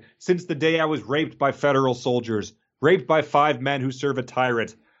Bride since the day I was raped by federal soldiers, raped by 5 men who serve a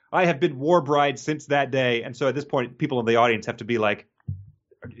tyrant. I have been War Bride since that day." And so at this point, people in the audience have to be like,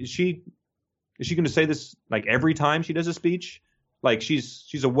 is she going to say this like every time she does a speech? Like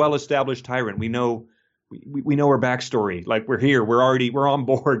she's a well-established tyrant. We know her backstory. Like we're here. We're on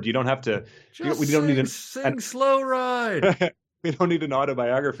board. You don't have to. We don't need sing Slow Ride. We don't need an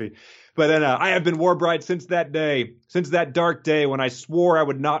autobiography. But then I have been war bride since that dark day when I swore I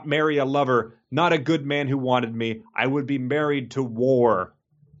would not marry a lover, not a good man who wanted me. I would be married to war.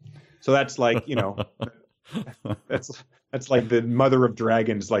 So that's like, that's like the mother of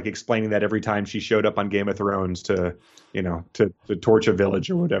dragons, like explaining that every time she showed up on Game of Thrones to torch a village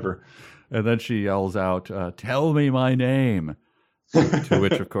or whatever. And then she yells out, "Tell me my name." To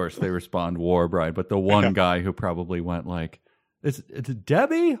which, of course, they respond, "War bride." But the one guy who probably went like, It's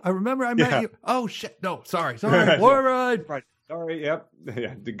Debbie? I remember I met you. Oh, shit. No, sorry. War bride. Right. Sorry, yep.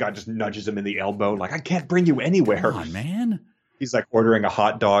 Yeah, the guy just nudges him in the elbow like, I can't bring you anywhere. Come on, man. He's like ordering a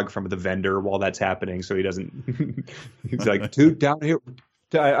hot dog from the vendor while that's happening, so he doesn't. He's like, "Dude, down here,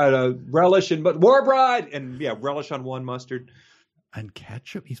 relish and but war bride, and relish on one, mustard and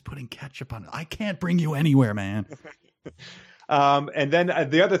ketchup." He's putting ketchup on it. I can't bring you anywhere, man. And then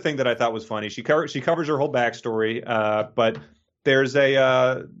the other thing that I thought was funny, she covers her whole backstory, but there's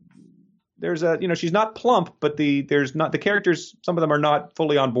a she's not plump, but the characters, some of them are not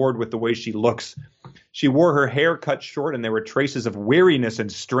fully on board with the way she looks. She wore her hair cut short, and there were traces of weariness and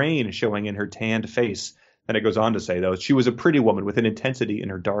strain showing in her tanned face. And it goes on to say, though, she was a pretty woman with an intensity in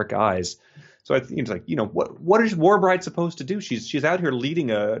her dark eyes. So I think it's like, what is War Bride supposed to do? She's out here leading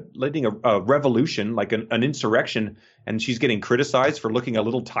a revolution, like an insurrection, and she's getting criticized for looking a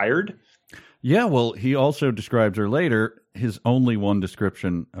little tired. Yeah, well, he also describes her later. His only one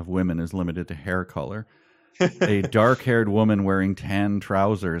description of women is limited to hair color. A dark-haired woman wearing tan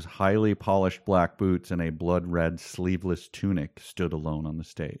trousers, highly polished black boots, and a blood-red sleeveless tunic stood alone on the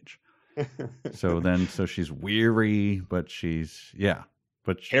stage. So she's weary, but she's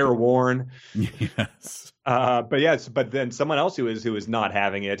hair worn. Yes. But then someone else who is not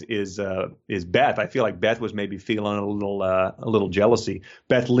having it is Beth. I feel like Beth was maybe feeling a little jealousy.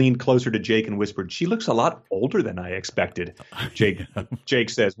 Beth leaned closer to Jake and whispered, "She looks a lot older than I expected." Jake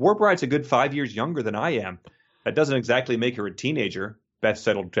says, "War Bride's a good 5 years younger than I am. That doesn't exactly make her a teenager." Beth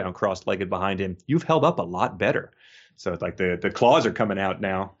settled down cross-legged behind him. "You've held up a lot better." So it's like the claws are coming out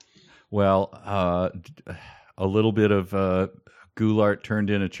now. Well, a little bit of Goulart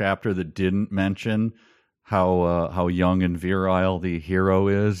turned in a chapter that didn't mention how young and virile the hero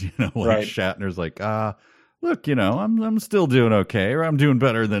is. Right. Shatner's like, look, I'm still doing okay, or I'm doing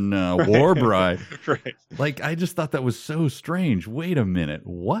better than War Bride. Right. Like, I just thought that was so strange. Wait a minute,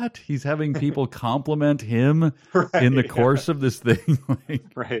 what? He's having people compliment him in the course of this thing.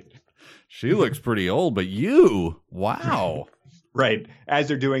 Right. She looks pretty old, but you, wow. Right. As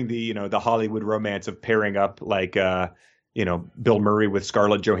they're doing the Hollywood romance of pairing up like Bill Murray with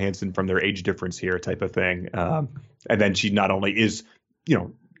Scarlett Johansson from their age difference here type of thing. And then she not only is,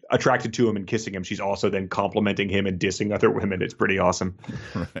 attracted to him and kissing him, she's also then complimenting him and dissing other women. It's pretty awesome.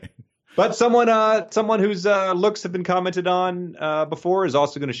 Right. But someone whose looks have been commented on before is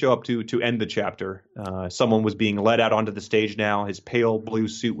also going to show up to end the chapter. Someone was being led out onto the stage now. His pale blue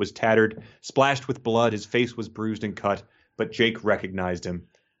suit was tattered, splashed with blood. His face was bruised and cut, but Jake recognized him.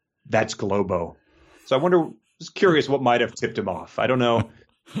 That's Globo. So I wonder, just curious what might have tipped him off. I don't know.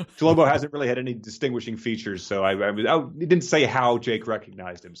 Globo hasn't really had any distinguishing features, so I didn't say how Jake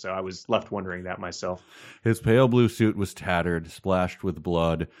recognized him, so I was left wondering that myself. His pale blue suit was tattered, splashed with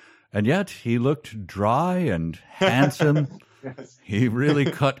blood, and yet he looked dry and handsome. Yes. He really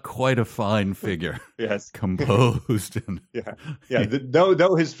cut quite a fine figure. Yes. Composed. And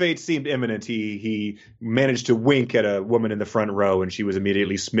Though his fate seemed imminent, he managed to wink at a woman in the front row, and she was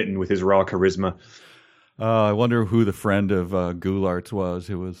immediately smitten with his raw charisma. I wonder who the friend of Goulart's was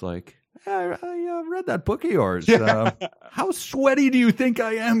who was like, I read that book of yours. How sweaty do you think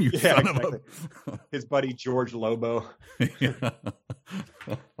I am, you son of a... His buddy George Lobo.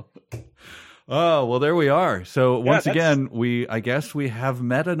 Oh, well, there we are. So once again, I guess we have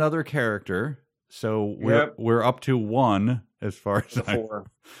met another character. So we're up to one as far as four.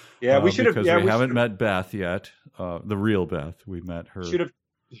 We should have. Because we haven't met Beth yet. The real Beth. We met her. Should have.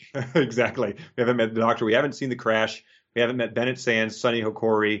 Exactly. We haven't met the Doctor. We haven't seen the crash. We haven't met Bennett Sands, Sonny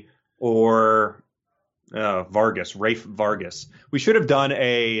Hokori, or Vargas, Rafe Vargas. We should have done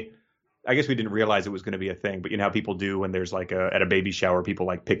I guess we didn't realize it was going to be a thing, but you know how people do when there's like at a baby shower, people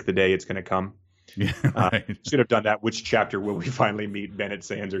like pick the day it's going to come. Yeah, right. Should have done that. Which chapter will we finally meet Bennett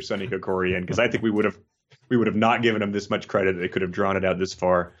Sands or Sonny Hokori in? Because I think we would have not given them this much credit. They could have drawn it out this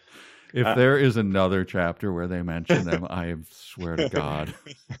far. If there is another chapter where they mention them, I swear to God.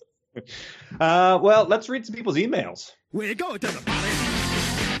 Well, let's read some people's emails. We go to the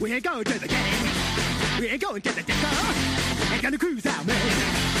party. We go to the game. We ain't going to the disco. Ain't gonna cruise out,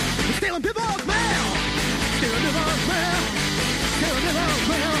 man. Stealing people's mail. Stealing people's mail. Stealing people's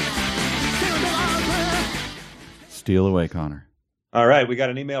mail. Stealing people's mail. Steal away, Connor. All right, we got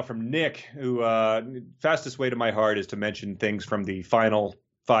an email from Nick, who fastest way to my heart is to mention things from the final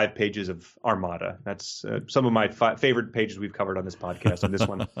 5 pages of Armada. That's some of my favorite pages we've covered on this podcast, and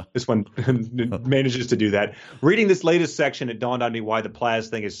this one manages to do that. Reading this latest section, it dawned on me why the Plaz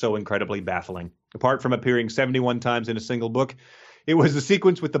thing is so incredibly baffling. Apart from appearing 71 times in a single book, it was the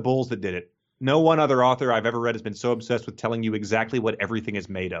sequence with the bulls that did it. No one other author I've ever read has been so obsessed with telling you exactly what everything is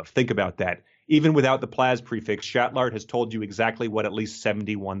made of. Think about that. Even without the Plaz prefix, Shatlard has told you exactly what at least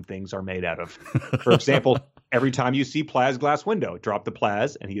 71 things are made out of. For example, every time you see Plaz glass window, drop the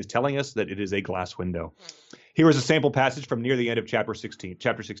Plaz, and he is telling us that it is a glass window. Here is a sample passage from near the end of chapter 16.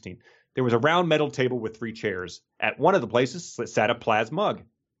 There was a round metal table with 3 chairs. At one of the places sat a Plaz mug.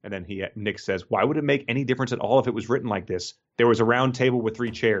 And then Nick says, why would it make any difference at all if it was written like this? There was a round table with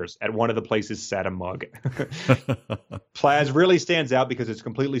 3 chairs. At one of the places sat a mug. Plaz really stands out because it's a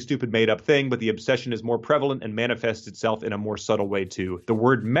completely stupid made-up thing, but the obsession is more prevalent and manifests itself in a more subtle way, too. The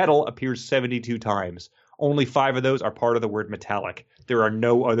word metal appears 72 times. Only 5 of those are part of the word metallic. There are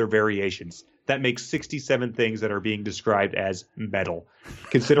no other variations. That makes 67 things that are being described as metal.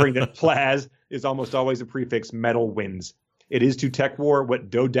 Considering that Plaz is almost always a prefix, metal wins. It is to Tech War what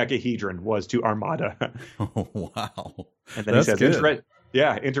dodecahedron was to Armada. Oh, wow. And then he says,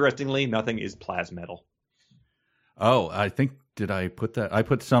 interestingly, nothing is Plaz metal. Oh, I think, did I put that? I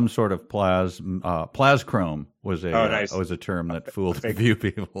put some sort of plaschrome was a term that fooled a few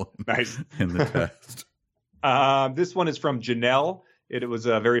people in the text. This one is from Janelle. It was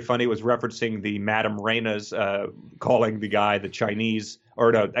very funny. It was referencing the Madame Reina's calling the guy the Chinese,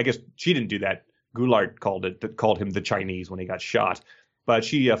 or no, I guess she didn't do that. Goulart called him the Chinese when he got shot, but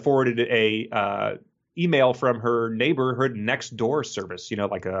she forwarded a email from her neighborhood next door service. You know,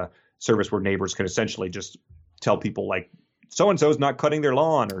 like a service where neighbors can essentially just tell people like so and so's not cutting their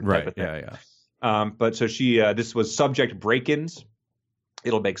lawn or right. Type of thing. Yeah. But so she this was subject break-ins.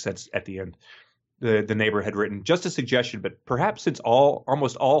 It'll make sense at the end. The neighbor had written, just a suggestion, but perhaps since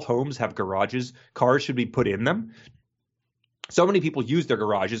almost all homes have garages, cars should be put in them. So many people use their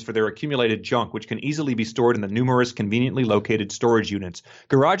garages for their accumulated junk, which can easily be stored in the numerous conveniently located storage units.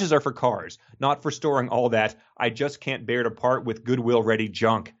 Garages are for cars, not for storing all that I just can't bear to part with goodwill-ready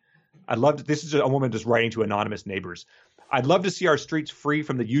junk. This is a woman just writing to anonymous neighbors. I'd love to see our streets free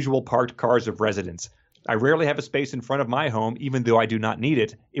from the usual parked cars of residents. I rarely have a space in front of my home, even though I do not need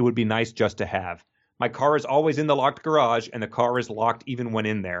it. It would be nice just to have. My car is always in the locked garage, and the car is locked even when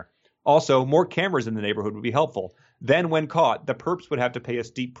in there. Also, more cameras in the neighborhood would be helpful. Then, when caught, the perps would have to pay a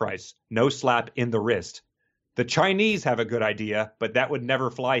steep price. No slap in the wrist. The Chinese have a good idea, but that would never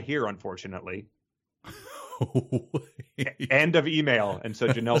fly here, unfortunately. End of email. And so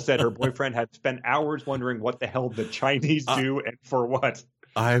Janelle said her boyfriend had spent hours wondering what the hell the Chinese do and for what.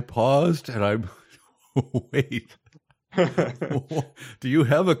 I paused and wait. Do you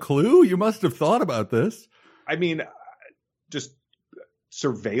have a clue? You must have thought about this. I mean, just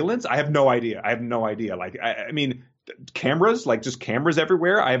surveillance? I have no idea. Like, I mean, cameras, like just cameras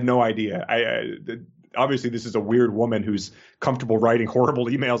everywhere. I have no idea. Obviously this is a weird woman who's comfortable writing horrible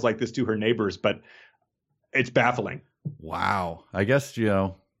emails like this to her neighbors, but it's baffling. Wow. I guess,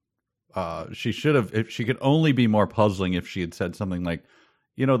 she should have, if she could only be more puzzling if she had said something like,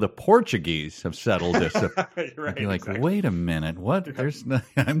 the Portuguese have settled this. Right, be like, exactly. Wait a minute. What?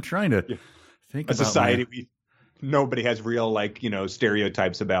 I'm trying to think about society. Nobody has real,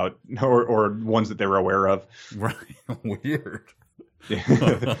 stereotypes about, or ones that they're aware of. Right. Weird.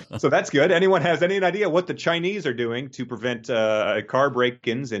 So that's good. Anyone has any idea what the Chinese are doing to prevent car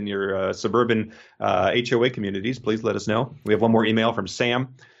break-ins in your suburban HOA communities? Please let us know. We have one more email from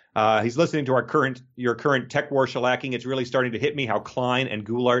Sam. He's listening to your current tech war shellacking. It's really starting to hit me how Klein and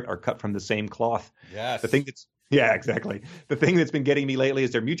Goulart are cut from the same cloth. Yes. Yeah, exactly. The thing that's been getting me lately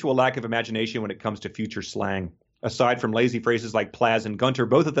is their mutual lack of imagination when it comes to future slang. Aside from lazy phrases like Plaz and Gunter,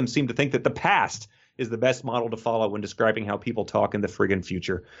 both of them seem to think that the past is the best model to follow when describing how people talk in the friggin'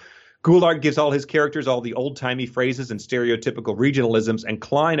 future. Goulart gives all his characters all the old-timey phrases and stereotypical regionalisms, and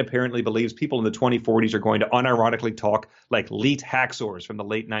Klein apparently believes people in the 2040s are going to unironically talk like leet hacksaws from the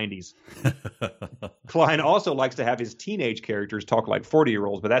late 90s. Klein also likes to have his teenage characters talk like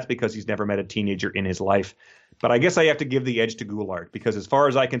 40-year-olds, but that's because he's never met a teenager in his life. But I guess I have to give the edge to Goulart, because as far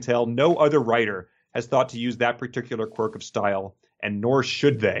as I can tell, no other writer has thought to use that particular quirk of style, and nor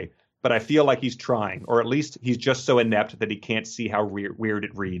should they. But I feel like he's trying, or at least he's just so inept that he can't see how weird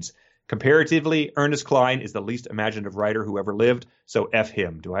it reads. Comparatively, Ernest Klein is the least imaginative writer who ever lived, so F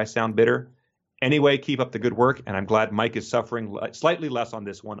him. Do I sound bitter? Anyway, keep up the good work, and I'm glad Mike is suffering slightly less on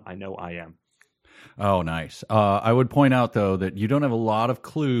this one. I know I am. Oh, nice. I would point out, though, that you don't have a lot of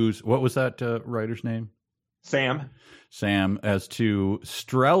clues. What was that writer's name? Sam, as to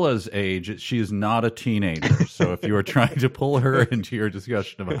Strella's age. She is not a teenager. So if you are trying to pull her into your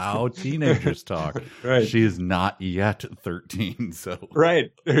discussion of how teenagers talk, Right. she is not yet 13. So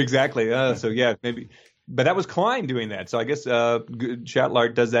Right, exactly. So yeah, maybe. But that was Klein doing that. So I guess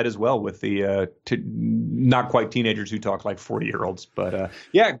Shatlard does that as well with the not quite teenagers who talk like 40-year-olds. But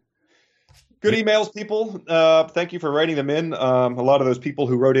yeah, good emails, people. Thank you for writing them in. A lot of those people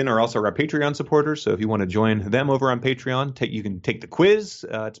who wrote in are also our Patreon supporters. So if you want to join them over on Patreon, you can take the quiz.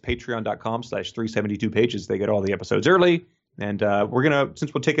 It's patreon.com/372pages. They get all the episodes early. And we're going to,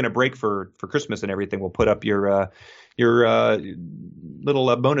 since we're taking a break for Christmas and everything, we'll put up your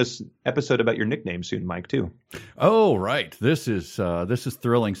little bonus episode about your nickname soon, Mike, too. Oh, right. This is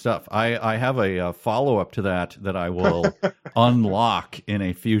thrilling stuff. I have a follow-up to that I will unlock in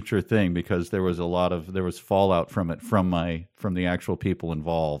a future thing, because there was fallout from it from the actual people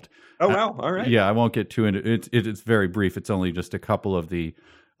involved. Oh, wow. All right. Yeah, I won't get too into it. It's very brief. It's only just a couple of the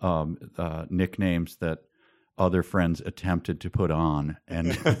nicknames that other friends attempted to put on, and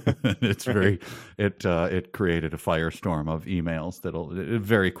it created a firestorm of emails that'll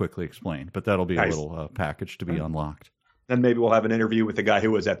very quickly explain, but that'll be Nice. a little package to be unlocked. Then maybe we'll have an interview with the guy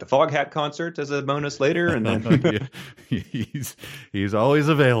who was at the Foghat concert as a bonus later, and then he's always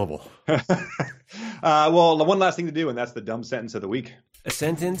available. well, one last thing to do, and that's the dumb sentence of the week. A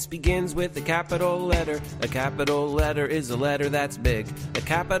sentence begins with a capital letter. A capital letter is a letter that's big. A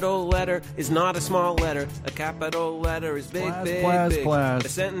capital letter is not a small letter. A capital letter is big, big, big. A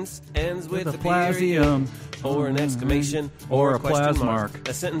sentence ends with a period, or an exclamation, or a question mark.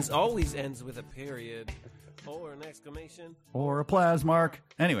 A sentence always ends with a period, or an exclamation, or a plasmark.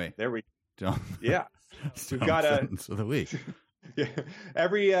 Anyway, There we dumb, yeah. We've dumb got a sentence of the week. yeah.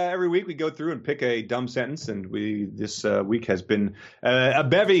 Every week we go through and pick a dumb sentence, and this week has been a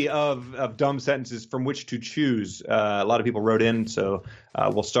bevy of dumb sentences from which to choose. A lot of people wrote in, so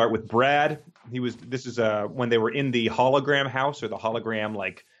we'll start with Brad. This is when they were in the hologram house, or the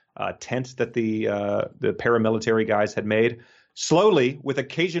hologram tent that the paramilitary guys had made. Slowly, with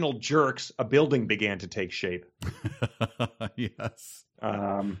occasional jerks, a building began to take shape. Yes.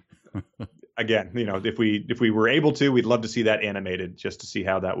 Again, if we were able to, we'd love to see that animated, just to see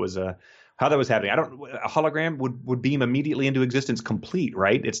how that was happening. A hologram would beam immediately into existence complete,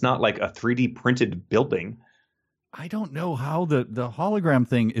 right? It's not like a 3D printed building. I don't know how the hologram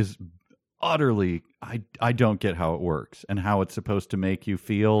thing is utterly. I don't get how it works and how it's supposed to make you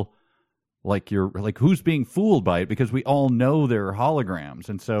feel like you're who's being fooled by it, because we all know they're holograms.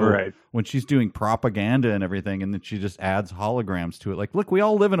 And so Right. when she's doing propaganda and everything, and then she just adds holograms to it, look, we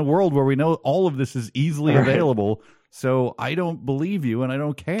all live in a world where we know all of this is easily available. So I don't believe you, and I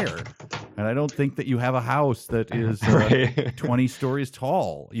don't care. And I don't think that you have a house that is 20 stories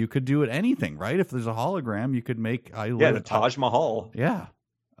tall. You could do it anything, right? If there's a hologram, you could make The Taj Mahal. Yeah.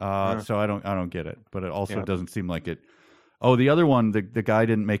 So I don't get it, but it also doesn't seem like it. Oh, the other one, the guy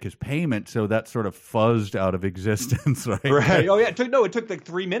didn't make his payment, so that sort of fuzzed out of existence, right? Right. Oh yeah. It took like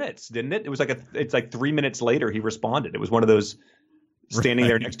 3 minutes, didn't it? It was it's like 3 minutes later he responded. It was one of those standing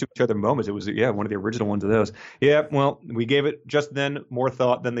there next to each other moments. It was one of the original ones of those. Yeah. Well, we gave it just then more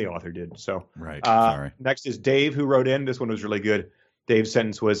thought than the author did. So Right. Sorry. Next is Dave, who wrote in. This one was really good. Dave's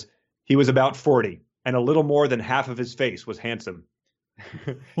sentence was, he was about 40, and a little more than half of his face was handsome.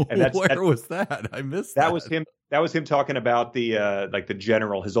 And where was that? I missed that. That was him. That was him talking about the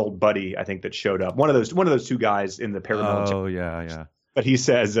general, his old buddy, I think, that showed up. One of those two guys in the paramilitary. Oh yeah. But he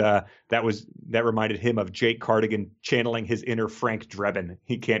says that reminded him of Jake Cardigan channeling his inner Frank Drebin.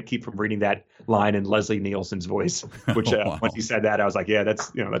 He can't keep from reading that line in Leslie Nielsen's voice. Which Wow. when he said that, I was like, yeah,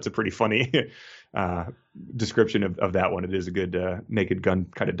 that's a pretty funny description of that one. It is a good Naked Gun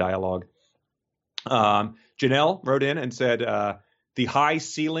kind of dialogue. Janelle wrote in and said the high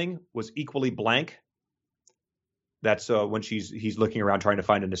ceiling was equally blank. That's when he's looking around trying to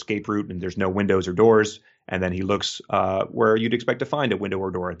find an escape route, and there's no windows or doors. And then he looks where you'd expect to find a window or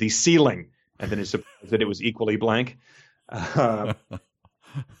door, the ceiling. And then it's surprised that it was equally blank.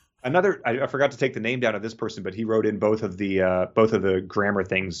 Another, I forgot to take the name down of this person, but he wrote in both of the grammar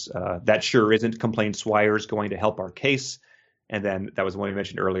things. That sure isn't, complained Swires, going to help our case. And then that was the one we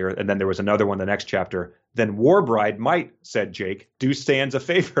mentioned earlier. And then there was another one, the next chapter. Then Warbride might, said Jake, do stands a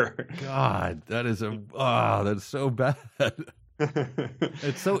favor. God, that is that's so bad.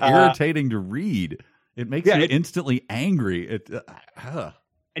 It's so irritating to read. It makes you instantly angry.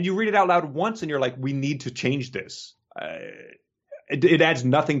 And you read it out loud once, and you're like, we need to change this. It adds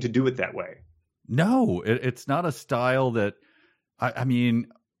nothing to do it that way. No, it's not a style that. I mean,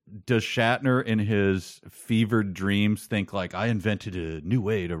 does Shatner in his fevered dreams think like, I invented a new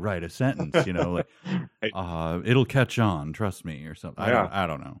way to write a sentence? You know, like it'll catch on. Trust me, or something. Yeah. I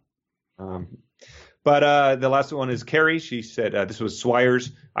don't know. But the last one is Carrie. She said, this was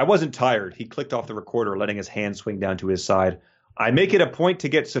Swires. I wasn't tired. He clicked off the recorder, letting his hand swing down to his side. I make it a point to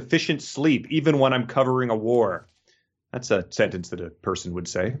get sufficient sleep, even when I'm covering a war. That's a sentence that a person would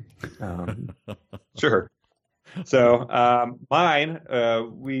say. Sure. So mine,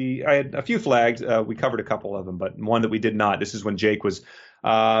 I had a few flagged. We covered a couple of them, but one that we did not. This is when Jake was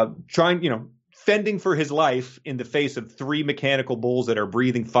fending for his life in the face of 3 mechanical bulls that are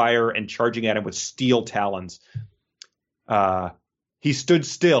breathing fire and charging at him with steel talons. He stood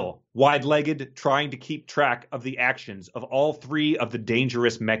still, wide-legged, trying to keep track of the actions of all 3 of the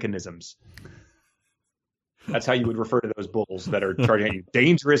dangerous mechanisms. That's how you would refer to those bulls that are charging at you.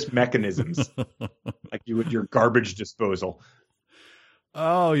 Dangerous mechanisms, like you would your garbage disposal.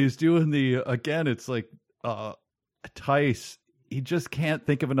 Oh, he's doing again, it's like Tice. He just can't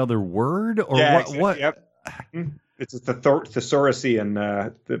think of another word or what? Yep. It's the thesaurus-ian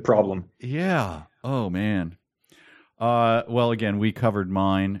the problem. Yeah. Oh, man. Well, again, we covered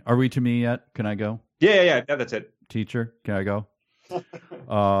mine. Are we to me yet? Can I go? Yeah, that's it. Teacher, can I go?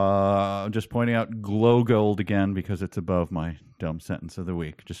 I'm just pointing out Glow Gold again because it's above my dumb sentence of the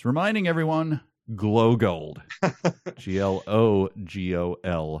week. Just reminding everyone, Glow Gold. Glogold.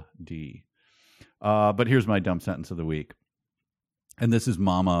 But here's my dumb sentence of the week. And this is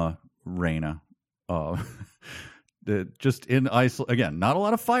Mama Reina. Just in again, not a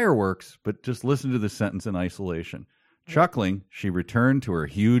lot of fireworks, but just listen to this sentence in isolation. Chuckling, she returned to her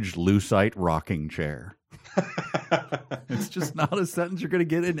huge lucite rocking chair. It's just not a sentence you're going to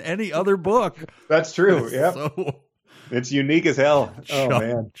get in any other book. That's true. Yeah, so, it's unique as hell. Oh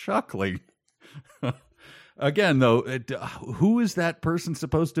man, chuckling. Again, though, who is that person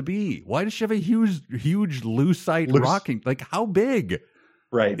supposed to be? Why does she have a huge lucite rocking? Like, how big?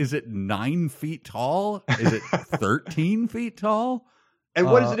 Right? Is it 9 feet tall? Is it 13 feet tall? And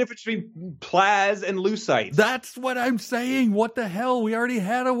what is the difference between plaz and lucite? That's what I'm saying. What the hell? We already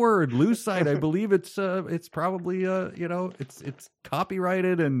had a word, lucite. I believe it's probably it's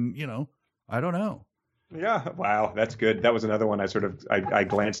copyrighted, and I don't know. Yeah, wow, that's good. That was another one I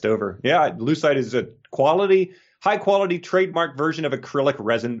glanced over. Yeah, lucite is a high quality trademark version of acrylic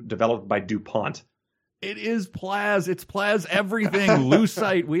resin developed by DuPont. It is plaz. It's plaz everything.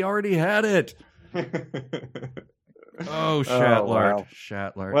 Lucite. We already had it. Oh, Shatlar. Wow.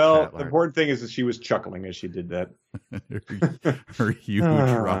 Shatlar. Well, Shatlar. the important thing is that she was chuckling as she did that. her huge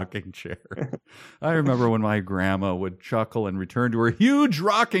rocking chair. I remember when my grandma would chuckle and return to her huge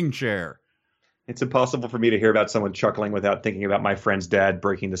rocking chair. It's impossible for me to hear about someone chuckling without thinking about my friend's dad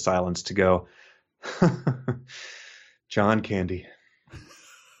breaking the silence to go, John Candy.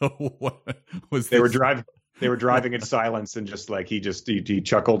 What was They were driving in silence, and just like he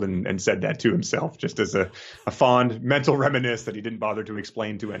chuckled and said that to himself, just as a fond mental reminisce that he didn't bother to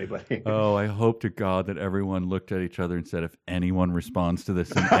explain to anybody. Oh, I hope to God that everyone looked at each other and said, if anyone responds to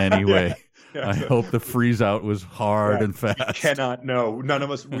this in any way, I hope the freeze out was hard and fast. We cannot know. None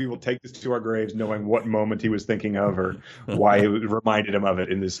of us, we will take this to our graves knowing what moment he was thinking of or why it reminded him of it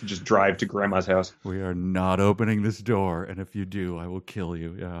in this just drive to grandma's house. We are not opening this door, and if you do, I will kill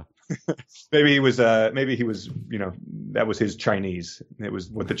you. Yeah. Maybe he was, that was his Chinese. It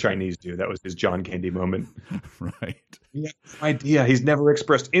was what the Chinese do. That was his John Candy moment. Right. Yeah, idea. He's never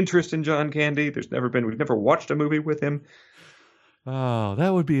expressed interest in John Candy. We've never watched a movie with him. Oh,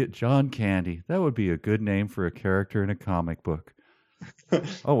 that would be it. John Candy. That would be a good name for a character in a comic book.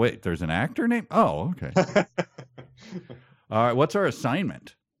 Oh, wait, there's an actor name? Oh, okay. All right, what's our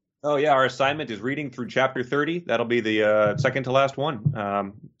assignment? Oh, yeah, our assignment is reading through chapter 30. That'll be the second to last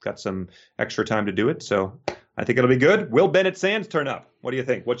one. Got some extra time to do it, so I think it'll be good. Will Bennett Sands turn up? What do you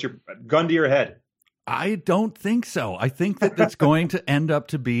think? What's your gun to your head? I don't think so. I think that's going to end up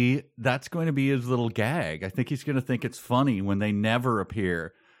to be, that's going to be his little gag. I think he's going to think it's funny when they never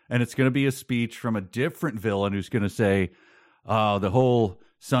appear. And it's going to be a speech from a different villain who's going to say, the whole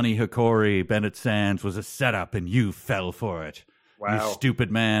Sonny Hikori, Bennett Sands was a setup and you fell for it. Wow. You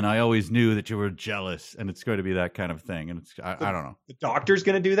stupid man. I always knew that you were jealous. And it's going to be that kind of thing. And it's, I don't know. The Doctor's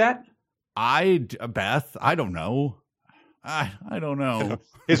going to do that? Beth, I don't know. I don't know.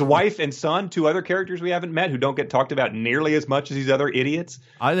 His wife and son, 2 other characters we haven't met who don't get talked about nearly as much as these other idiots.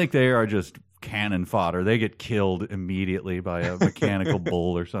 I think they are just cannon fodder. They get killed immediately by a mechanical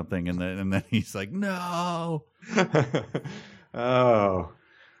bull or something, and then he's like, no. Oh.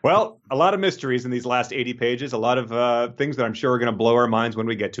 Well, a lot of mysteries in these last 80 pages, a lot of things that I'm sure are going to blow our minds when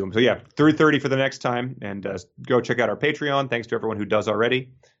we get to them. So yeah, 330 for the next time, and go check out our Patreon. Thanks to everyone who does already.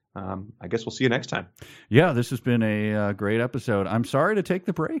 I guess we'll see you next time. Yeah, this has been a great episode. I'm sorry to take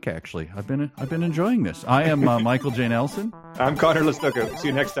the break, actually. I've been enjoying this. I am Michael J. Nelson. I'm Connor Lestucco. See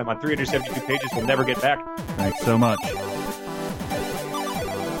you next time on 372 Pages We'll Never Get Back. Thanks so much.